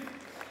with me?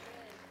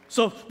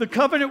 So the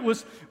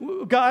covenant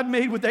God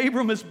made with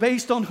Abram is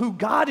based on who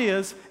God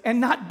is and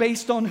not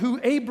based on who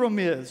Abram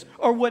is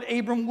or what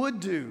Abram would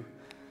do.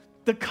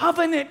 The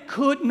covenant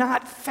could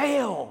not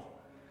fail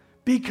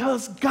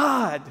because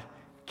God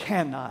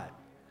cannot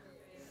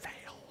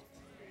fail.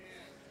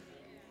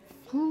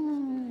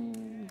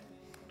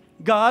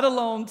 God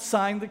alone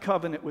signed the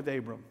covenant with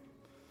Abram.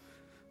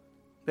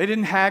 They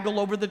didn't haggle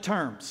over the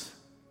terms.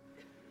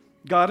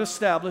 God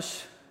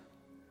established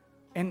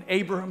and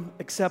Abram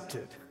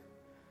accepted.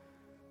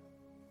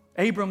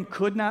 Abram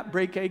could not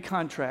break a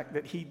contract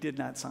that he did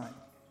not sign.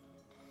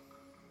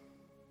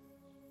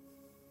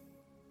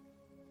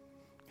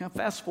 Can I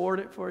fast forward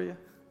it for you?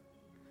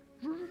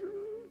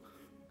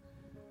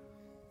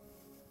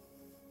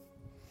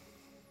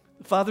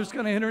 The Father's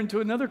going to enter into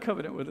another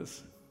covenant with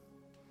us.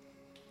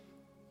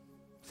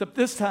 Except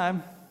this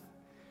time,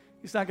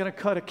 He's not going to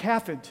cut a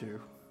calf in two.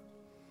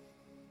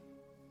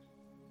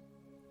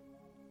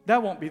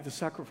 That won't be the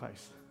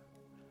sacrifice.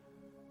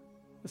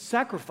 The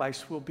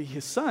sacrifice will be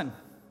His Son.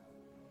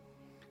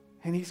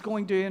 And He's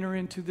going to enter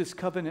into this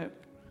covenant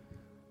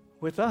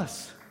with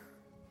us.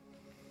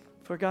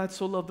 For God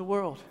so loved the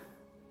world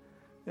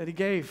that He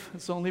gave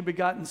His only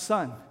begotten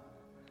Son,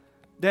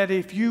 that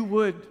if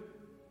you'd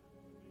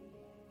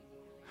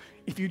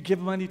give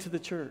money to the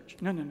church,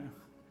 no.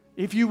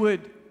 If you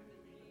would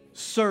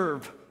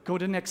serve, go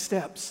to next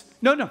steps.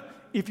 No.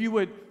 If you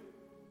would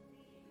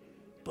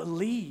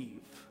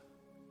believe,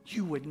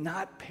 you would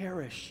not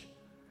perish,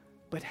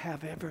 but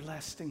have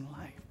everlasting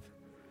life.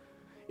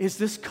 Is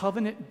this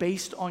covenant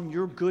based on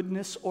your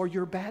goodness or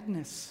your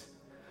badness?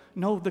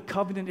 No, the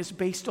covenant is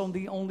based on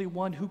the only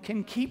one who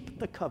can keep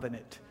the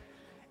covenant.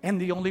 And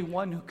the only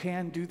one who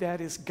can do that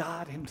is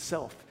God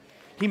Himself.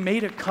 He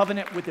made a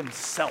covenant with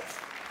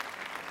Himself.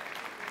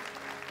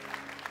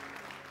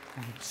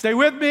 Stay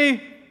with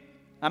me.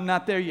 I'm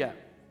not there yet.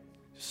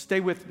 Stay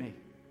with me.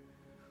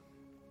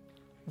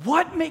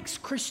 What makes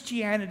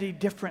Christianity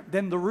different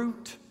than the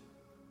root?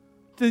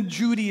 Than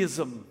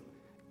Judaism,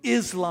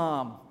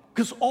 Islam?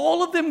 Because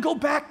all of them go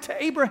back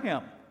to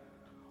Abraham.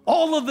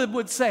 All of them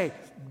would say,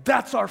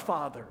 that's our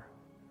father.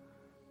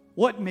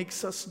 What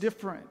makes us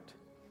different?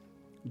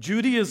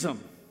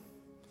 Judaism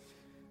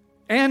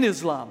and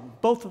Islam,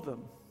 both of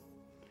them.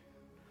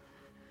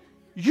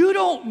 You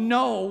don't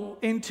know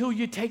until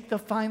you take the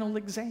final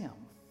exam.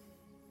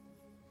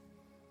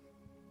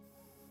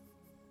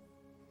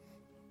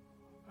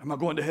 Am I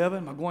going to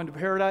heaven? Am I going to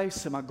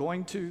paradise? Am I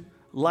going to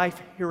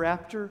life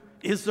hereafter?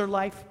 Is there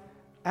life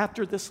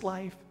after this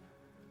life?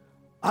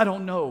 I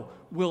don't know.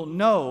 We'll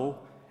know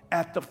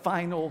at the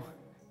final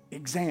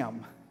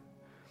exam.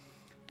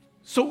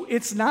 So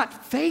it's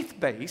not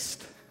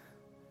faith-based,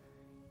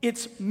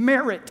 it's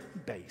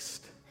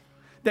merit-based.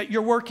 That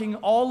you're working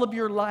all of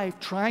your life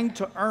trying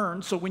to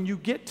earn, so when you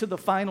get to the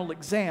final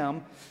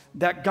exam,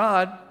 that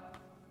God,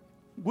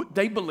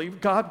 they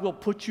believe God will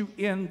put you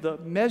in the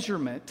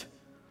measurement,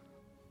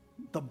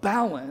 the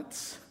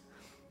balance,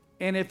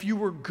 and if you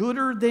were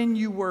gooder than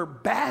you were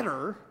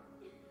badder,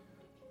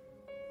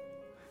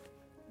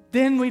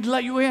 then we'd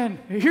let you in.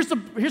 Here's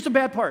the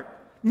bad part.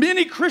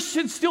 Many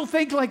Christians still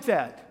think like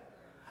that.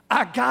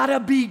 I gotta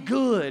be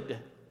good.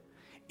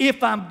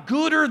 If I'm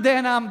gooder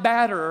than I'm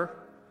badder,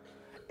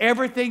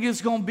 everything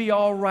is going to be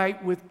all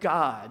right with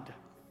God.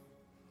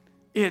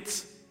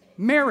 It's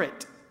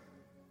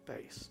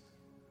merit-based.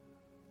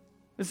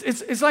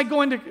 It's like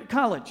going to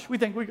college. We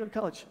think we go to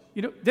college.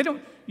 You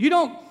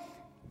don't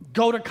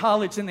go to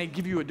college and they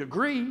give you a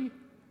degree.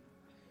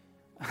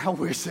 I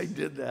wish they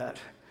did that.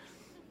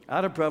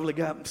 I'd have probably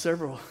gotten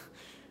several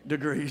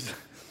degrees.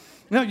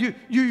 No,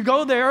 you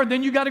go there,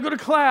 then you got to go to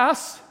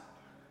class,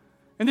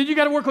 and then you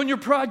got to work on your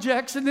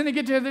projects, and then they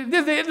get to the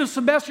end of the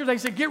semester, they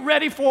say, get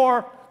ready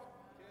for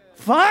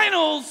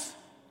finals.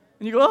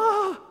 And you go,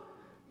 oh,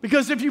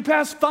 because if you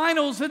pass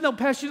finals, then they'll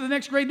pass you to the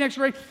next grade,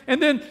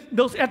 and then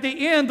at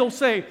the end, they'll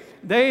say,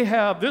 they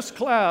have this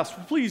class,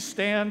 please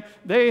stand,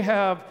 they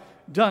have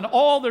done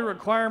all the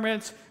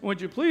requirements,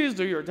 would you please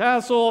do your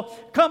tassel,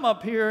 come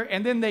up here,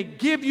 and then they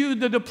give you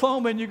the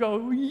diploma, and you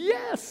go,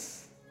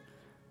 yes,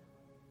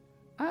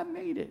 I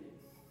made it.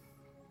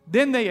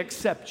 Then they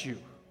accept you.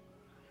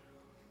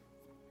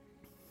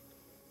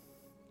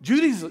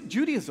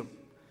 Judaism,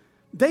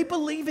 they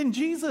believe in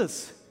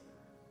Jesus.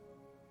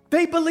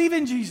 They believe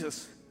in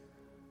Jesus.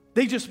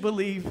 They just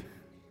believe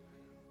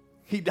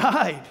He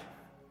died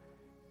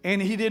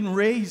and He didn't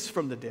raise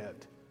from the dead.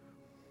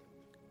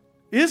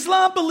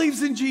 Islam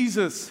believes in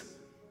Jesus.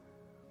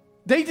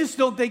 They just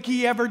don't think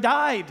He ever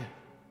died.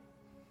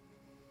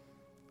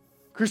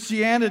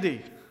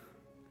 Christianity,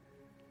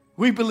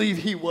 we believe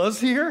He was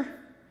here,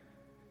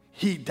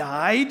 He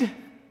died,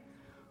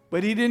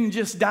 but He didn't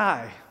just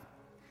die.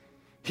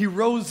 He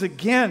rose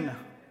again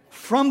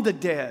from the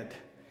dead.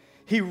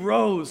 He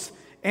rose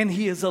and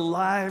He is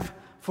alive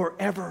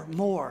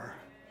forevermore.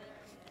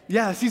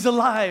 Yes, He's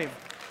alive.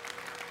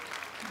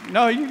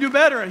 No, you do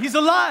better. He's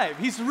alive.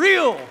 He's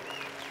real.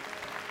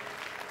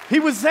 He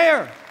was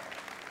there.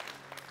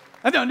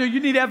 No, you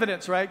need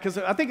evidence, right? Because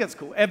I think that's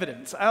cool.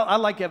 Evidence. I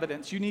like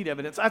evidence. You need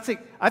evidence. I think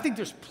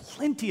there's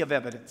plenty of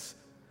evidence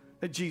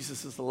that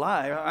Jesus is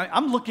alive.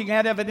 I'm looking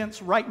at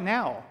evidence right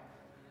now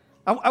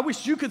I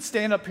wish you could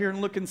stand up here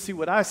and look and see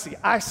what I see.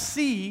 I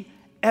see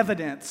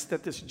evidence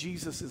that this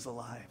Jesus is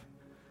alive.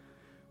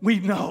 We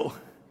know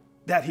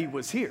that he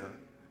was here,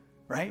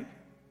 right?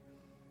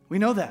 We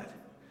know that.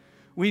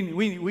 We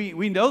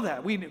know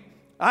that.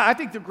 I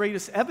think the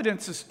greatest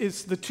evidence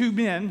is the two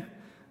men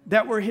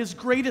that were his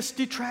greatest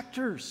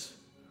detractors.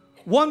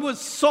 One was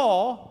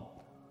Saul,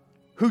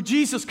 who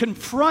Jesus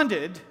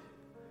confronted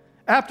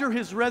after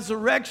his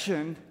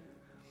resurrection,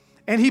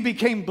 and he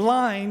became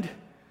blind,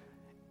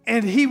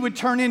 and he would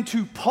turn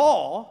into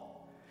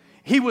Paul.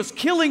 He was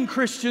killing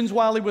Christians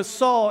while he was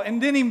Saul,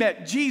 and then he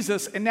met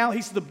Jesus, and now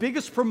he's the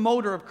biggest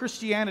promoter of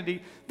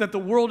Christianity that the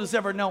world has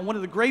ever known. One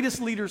of the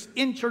greatest leaders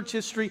in church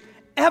history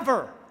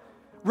ever.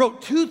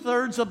 Wrote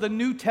 2/3 of the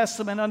New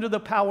Testament under the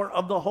power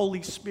of the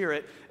Holy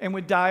Spirit and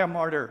would die a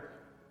martyr.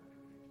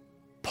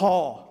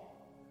 Paul.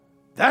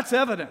 That's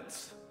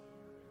evidence.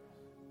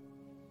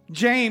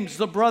 James,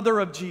 the brother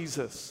of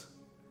Jesus,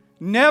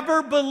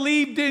 never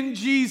believed in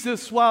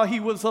Jesus while he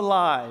was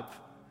alive,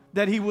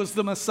 that he was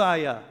the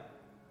Messiah.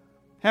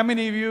 How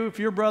many of you, if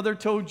your brother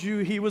told you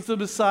he was the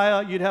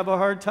Messiah, you'd have a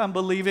hard time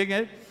believing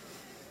it?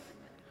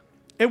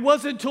 It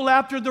wasn't until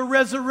after the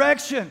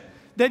resurrection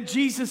that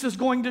Jesus is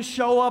going to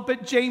show up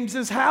at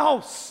James's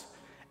house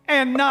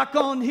and knock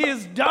on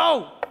his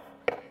door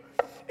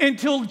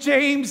until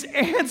James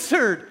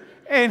answered,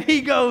 and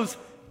he goes,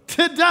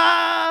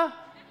 ta-da!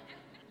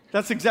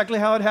 That's exactly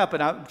how it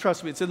happened.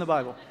 Trust me, it's in the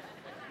Bible.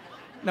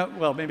 No,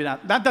 well, maybe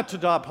not. Not the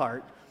ta-da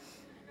part.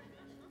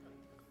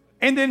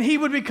 And then he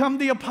would become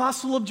the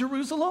apostle of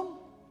Jerusalem.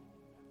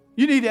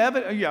 You need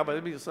evidence. Yeah, but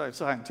it'd be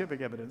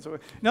scientific evidence.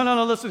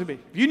 No, listen to me.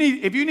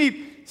 If you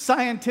need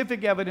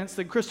scientific evidence,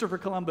 then Christopher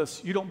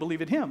Columbus, you don't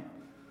believe in him.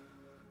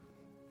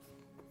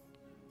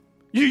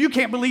 You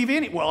can't believe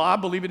in it. Well, I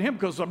believe in him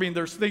because,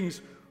 there's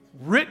things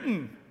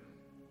written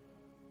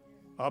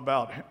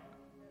about him.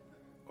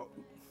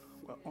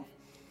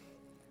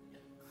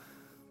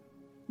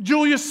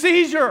 Julius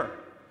Caesar.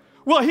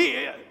 Well,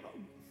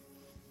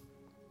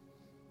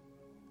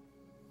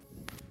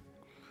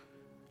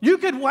 you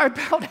could wipe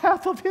out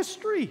half of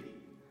history.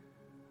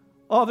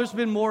 Oh, there's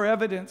been more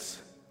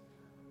evidence.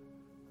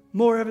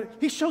 More evidence.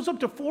 He shows up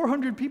to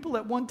 400 people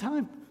at one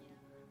time.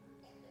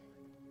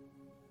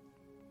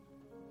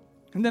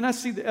 And then I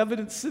see the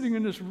evidence sitting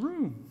in this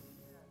room.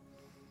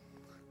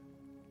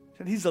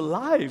 And he's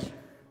alive.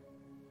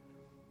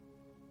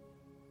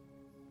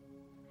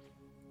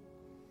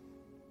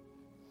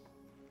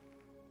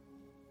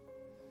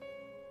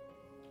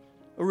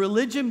 A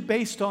religion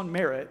based on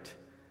merit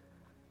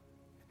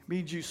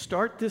means you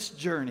start this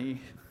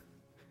journey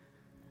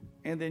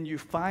and then you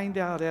find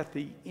out at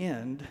the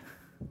end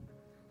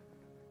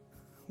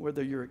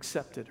whether you're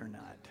accepted or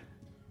not.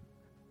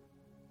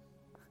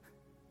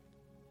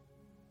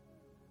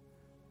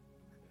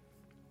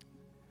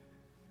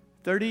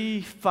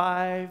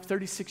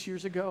 $36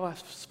 years ago, I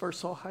first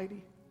saw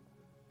Heidi.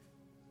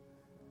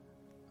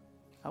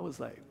 I was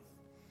like,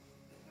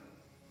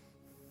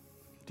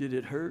 did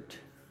it hurt?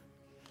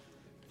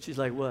 She's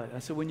like, what? I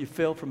said, when you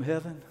fell from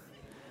heaven.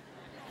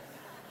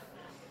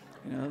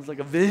 It was like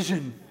a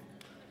vision.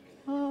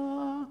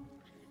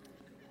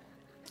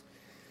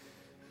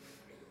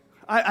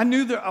 I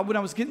knew that when I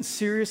was getting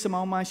serious in my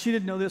own mind, she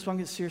didn't know this, but I'm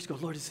getting serious. Go,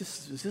 Lord, is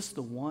this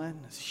the one?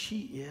 Is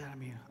she? Yeah,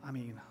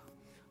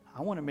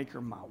 I want to make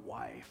her my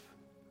wife.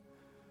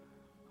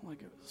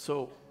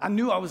 So I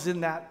knew I was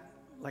in that,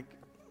 like,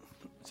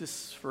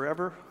 just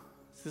forever.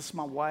 Is this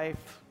my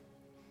wife?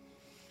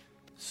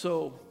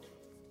 So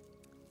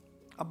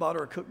I bought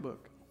her a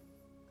cookbook.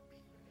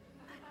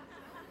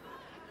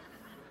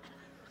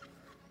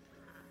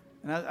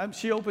 And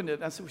she opened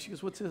it. And she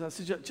goes, what's this? I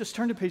said, just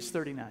turn to page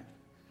 39.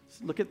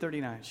 Said, look at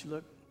 39. She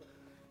looked,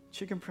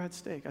 chicken fried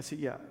steak. I said,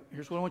 yeah,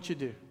 here's what I want you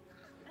to do.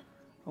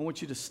 I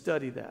want you to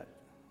study that.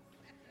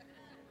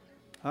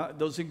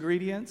 Those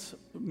ingredients,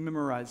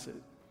 memorize it.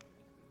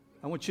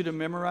 I want you to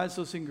memorize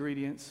those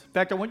ingredients. In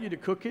fact, I want you to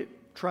cook it.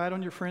 Try it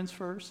on your friends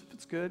first. If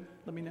it's good,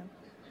 let me know.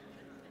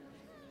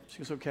 She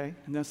goes, okay.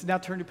 And then I said, now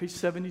turn to page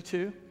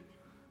 72.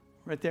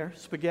 Right there.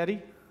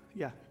 Spaghetti.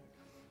 Yeah.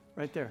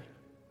 Right there.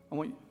 I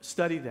want you to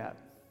study that.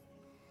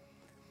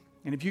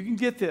 And if you can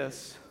get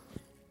this,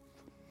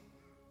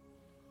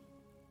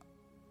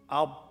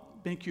 I'll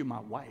make you my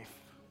wife.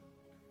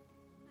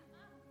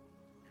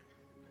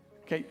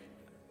 Okay,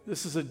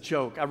 this is a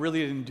joke. I really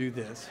didn't do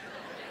this.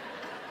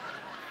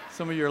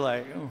 Some of you are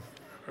like, oh,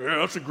 yeah,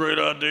 that's a great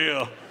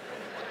idea.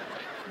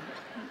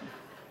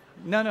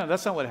 No,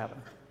 that's not what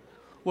happened.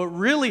 What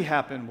really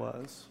happened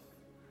was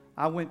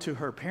I went to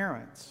her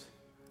parents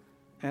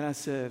and I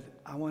said,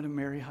 I want to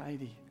marry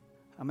Heidi.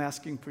 I'm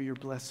asking for your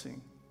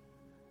blessing.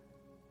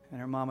 And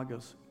her mama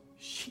goes,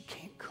 she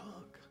can't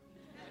cook.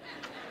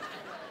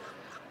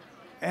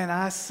 And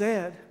I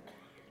said,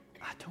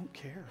 I don't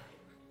care.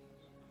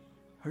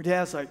 Her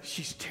dad's like,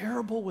 she's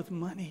terrible with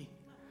money.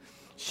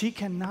 She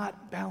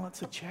cannot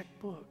balance a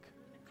checkbook.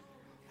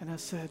 And I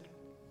said,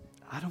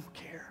 I don't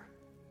care.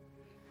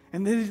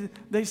 And then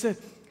they said,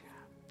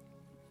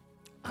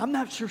 I'm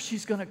not sure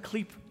she's going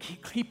to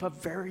keep a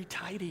very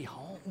tidy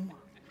home. home.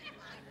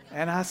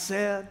 And I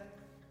said,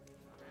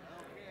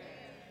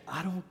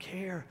 I don't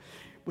care.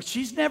 Well,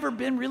 she's never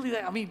been really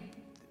that,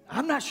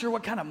 I'm not sure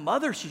what kind of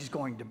mother she's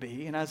going to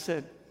be. And I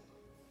said,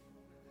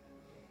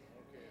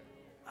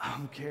 I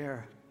don't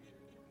care.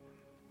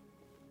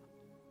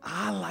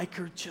 I like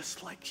her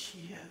just like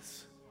she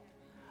is.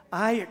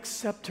 I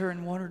accept her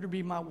and want her to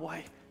be my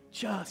wife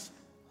just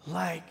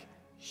like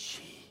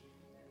she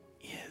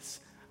is.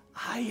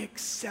 I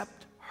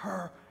accept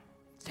her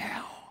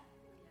now.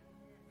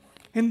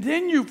 And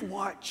then you've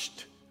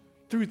watched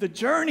through the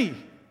journey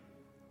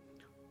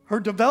her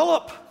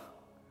develop,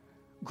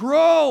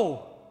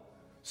 grow,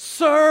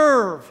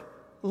 serve,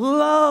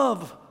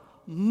 love,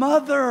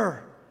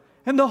 mother.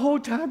 And the whole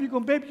time you're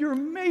going, babe, you're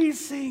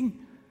amazing.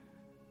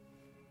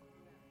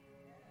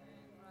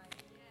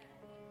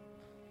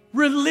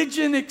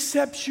 Religion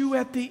accepts you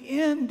at the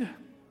end,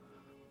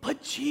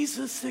 but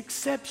Jesus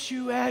accepts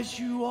you as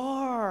you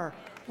are,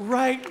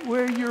 right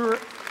where you're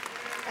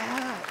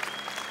at.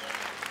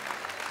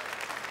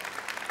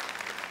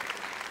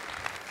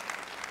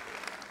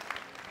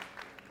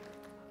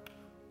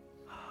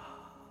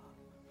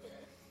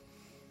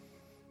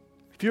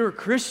 If you're a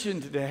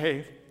Christian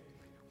today,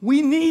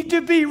 we need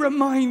to be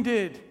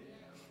reminded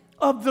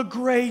of the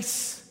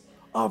grace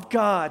of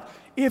God.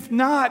 If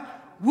not,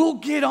 we'll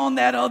get on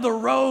that other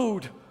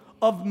road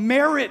of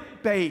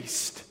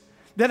merit-based,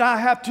 that I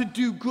have to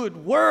do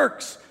good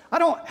works. I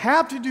don't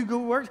have to do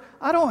good works.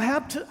 I don't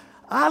have to.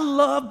 I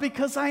love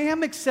because I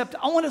am accepted.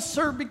 I want to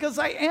serve because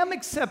I am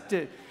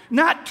accepted.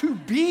 Not to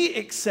be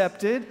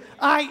accepted.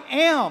 I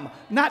am,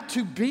 not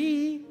to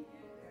be.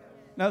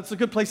 Now, it's a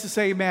good place to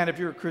say amen if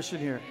you're a Christian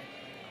here.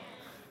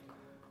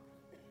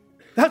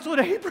 That's what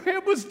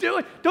Abraham was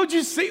doing. Don't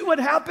you see what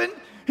happened?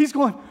 He's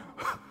going,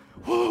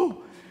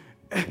 whoa.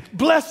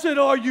 Blessed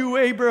are you,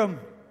 Abram.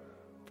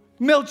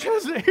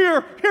 Melchizedek,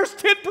 here's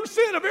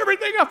 10% of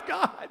everything I've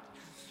got.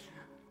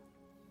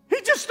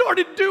 He just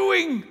started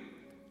doing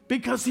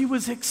because he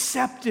was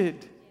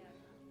accepted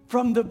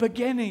from the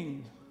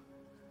beginning.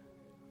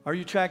 Are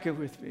you tracking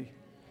with me?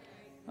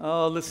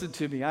 Oh, listen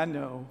to me. I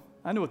know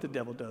what the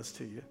devil does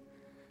to you.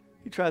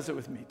 He tries it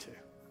with me too.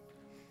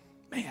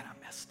 Man,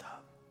 I messed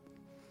up.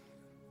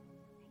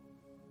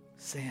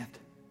 Sand.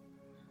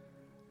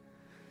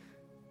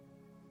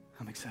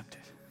 I'm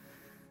accepted.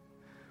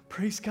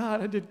 Praise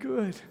God, I did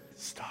good.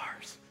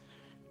 Stars.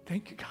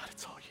 Thank you, God,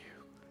 it's all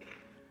you.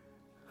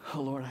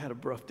 Oh, Lord, I had a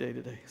rough day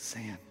today.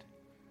 Sand.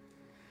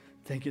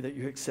 Thank you that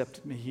you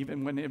accepted me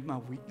even when in my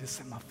weakness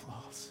and my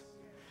flaws.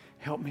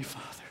 Help me,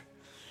 Father.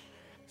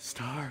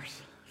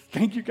 Stars.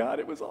 Thank you, God,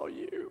 it was all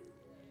you.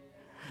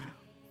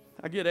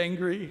 I get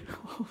angry.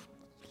 Oh,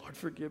 Lord,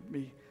 forgive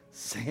me.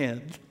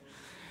 Sand.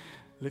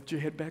 Lift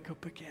your head back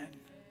up again.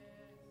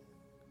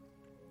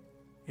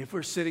 If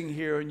we're sitting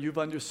here and you've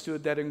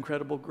understood that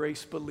incredible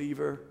grace,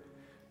 believer,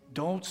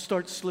 don't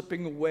start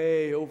slipping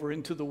away over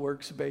into the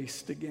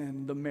works-based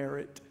again, the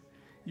merit.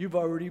 You've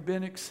already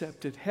been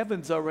accepted.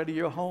 Heaven's already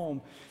your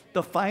home.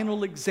 The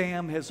final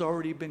exam has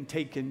already been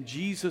taken.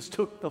 Jesus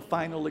took the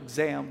final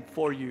exam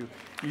for you.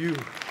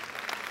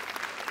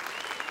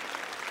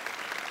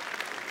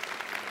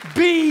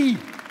 B.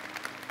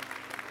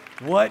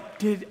 What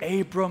did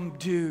Abram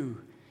do?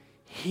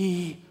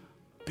 He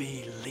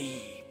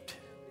believed.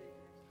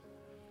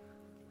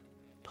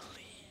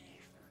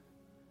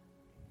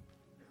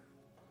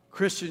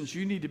 Christians,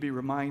 you need to be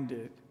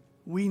reminded.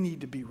 We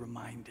need to be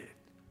reminded.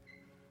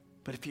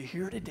 But if you're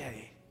here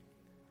today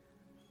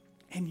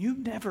and you've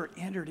never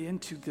entered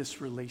into this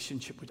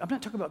relationship with, I'm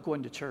not talking about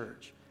going to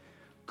church.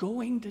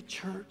 Going to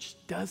church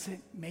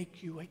doesn't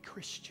make you a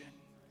Christian.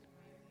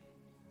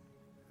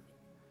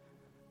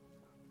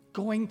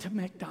 Going to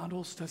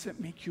McDonald's doesn't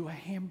make you a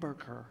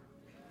hamburger.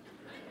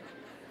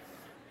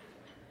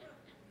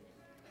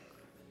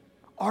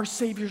 Our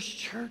Savior's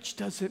church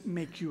doesn't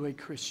make you a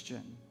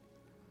Christian.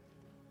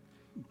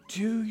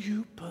 Do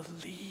you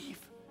believe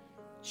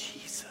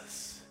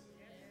Jesus?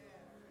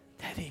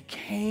 That he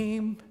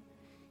came,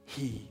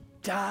 he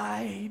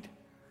died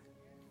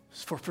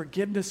for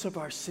forgiveness of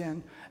our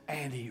sin,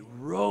 and he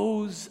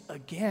rose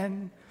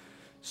again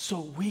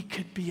so we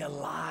could be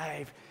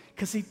alive.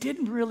 Because he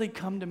didn't really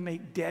come to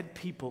make bad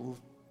people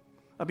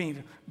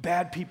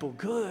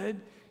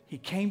good. He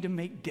came to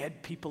make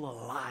dead people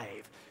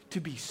alive,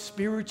 to be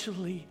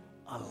spiritually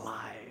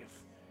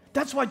alive.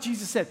 That's why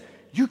Jesus said,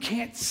 you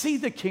can't see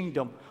the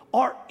kingdom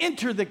or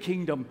enter the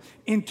kingdom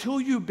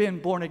until you've been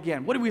born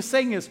again. What we're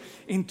saying is,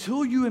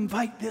 until you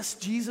invite this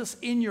Jesus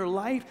in your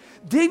life,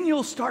 then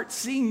you'll start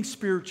seeing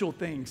spiritual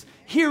things,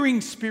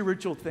 hearing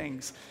spiritual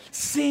things,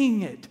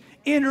 seeing it,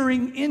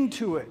 entering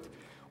into it,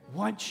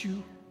 once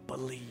you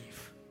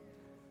believe.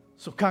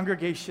 So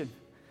congregation,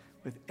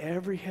 with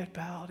every head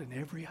bowed and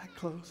every eye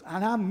closed,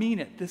 and I mean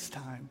it this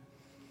time,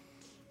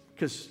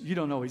 because you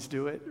don't always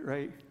do it,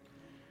 right?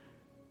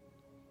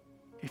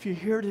 If you're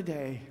here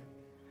today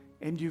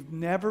and you've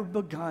never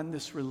begun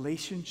this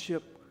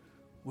relationship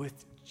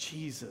with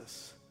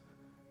Jesus,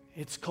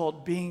 it's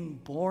called being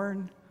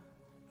born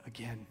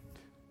again.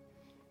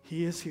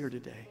 He is here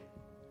today.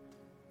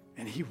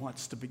 And he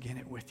wants to begin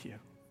it with you.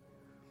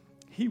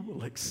 He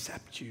will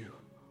accept you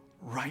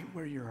right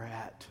where you're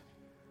at.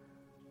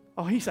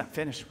 Oh, he's not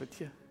finished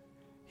with you.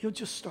 He'll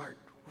just start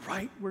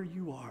right where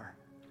you are.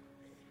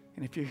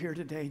 And if you're here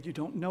today and you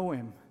don't know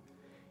him,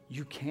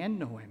 you can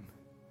know him.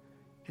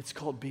 It's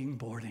called being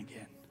born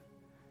again.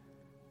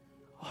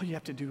 All you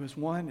have to do is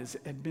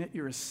admit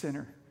you're a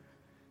sinner.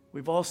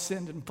 We've all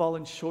sinned and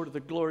fallen short of the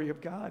glory of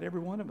God, every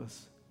one of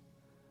us.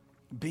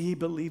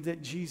 Believe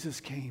that Jesus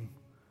came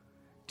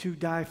to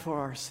die for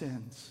our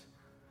sins,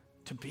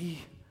 to be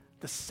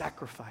the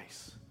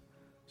sacrifice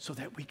so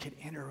that we could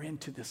enter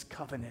into this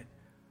covenant,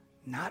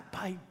 not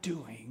by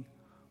doing,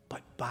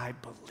 but by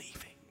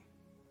believing.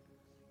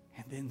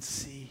 And then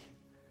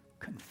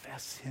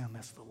confess him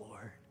as the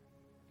Lord.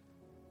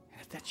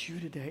 And if that's you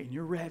today and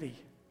you're ready,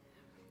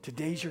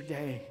 today's your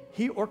day.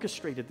 He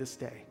orchestrated this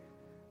day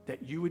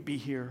that you would be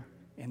here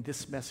and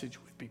this message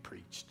would be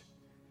preached,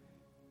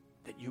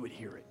 that you would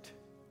hear it.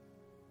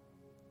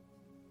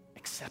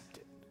 Accept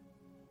it.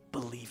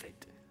 Believe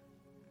it.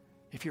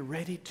 If you're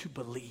ready to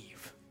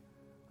believe,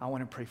 I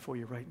want to pray for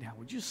you right now.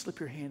 Would you slip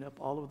your hand up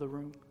all over the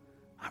room?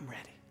 I'm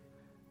ready.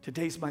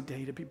 Today's my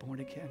day to be born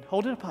again.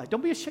 Hold it up high.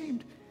 Don't be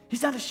ashamed.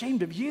 He's not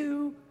ashamed of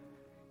you.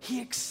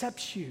 He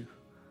accepts you.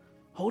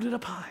 Hold it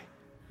up high.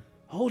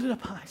 Hold it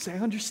up high. Say, I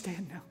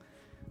understand now.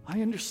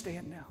 I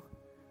understand now.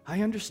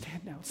 I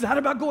understand now. It's not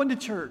about going to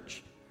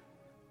church.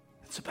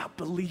 It's about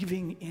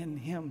believing in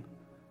him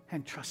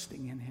and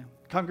trusting in him.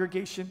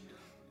 Congregation,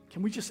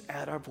 can we just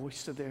add our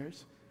voice to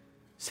theirs?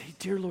 Say,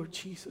 dear Lord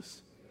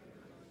Jesus,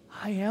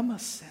 I am a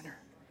sinner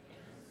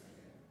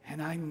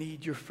and I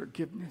need your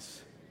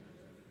forgiveness.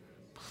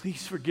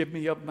 Please forgive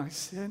me of my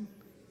sin.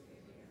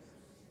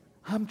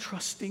 I'm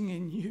trusting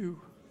in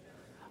you.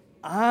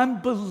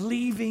 I'm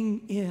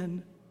believing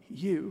in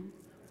you.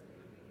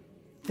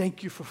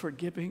 Thank you for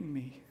forgiving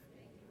me.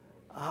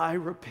 I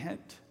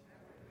repent.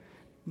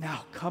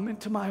 Now come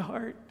into my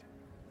heart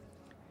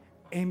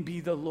and be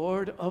the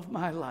Lord of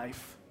my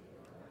life.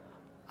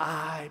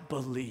 I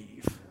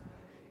believe.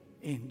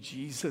 In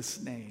Jesus'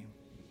 name,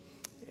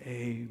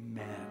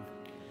 amen.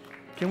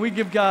 Can we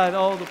give God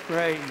all the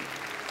praise?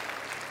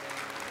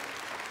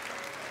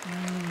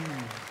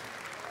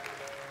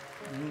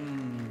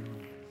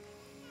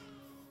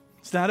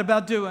 It's not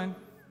about doing.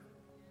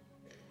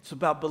 It's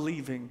about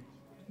believing.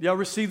 Y'all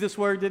receive this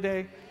word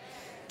today?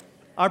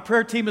 Our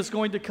prayer team is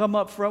going to come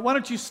up front. Why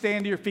don't you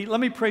stand to your feet? Let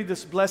me pray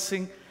this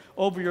blessing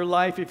over your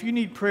life. If you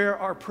need prayer,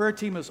 our prayer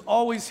team is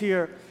always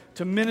here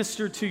to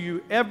minister to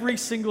you every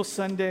single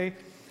Sunday.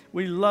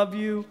 We love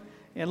you.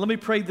 And let me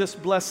pray this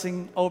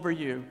blessing over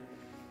you.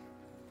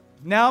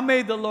 Now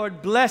may the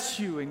Lord bless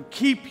you and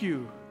keep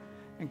you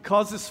and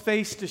cause his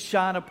face to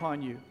shine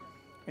upon you.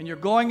 And you're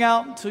going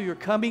out until you're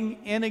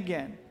coming in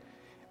again.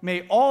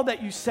 May all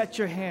that you set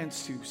your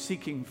hands to,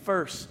 seeking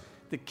first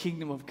the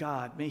kingdom of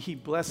God, may he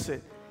bless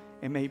it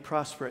and may he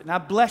prosper it. And I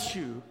bless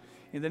you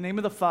in the name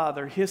of the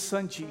Father, his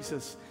Son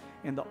Jesus,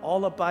 and the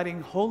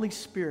all-abiding Holy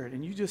Spirit.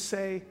 And you just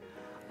say,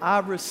 I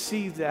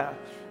receive that.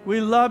 We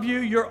love you.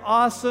 You're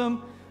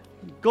awesome.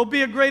 Go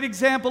be a great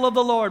example of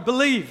the Lord.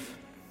 Believe.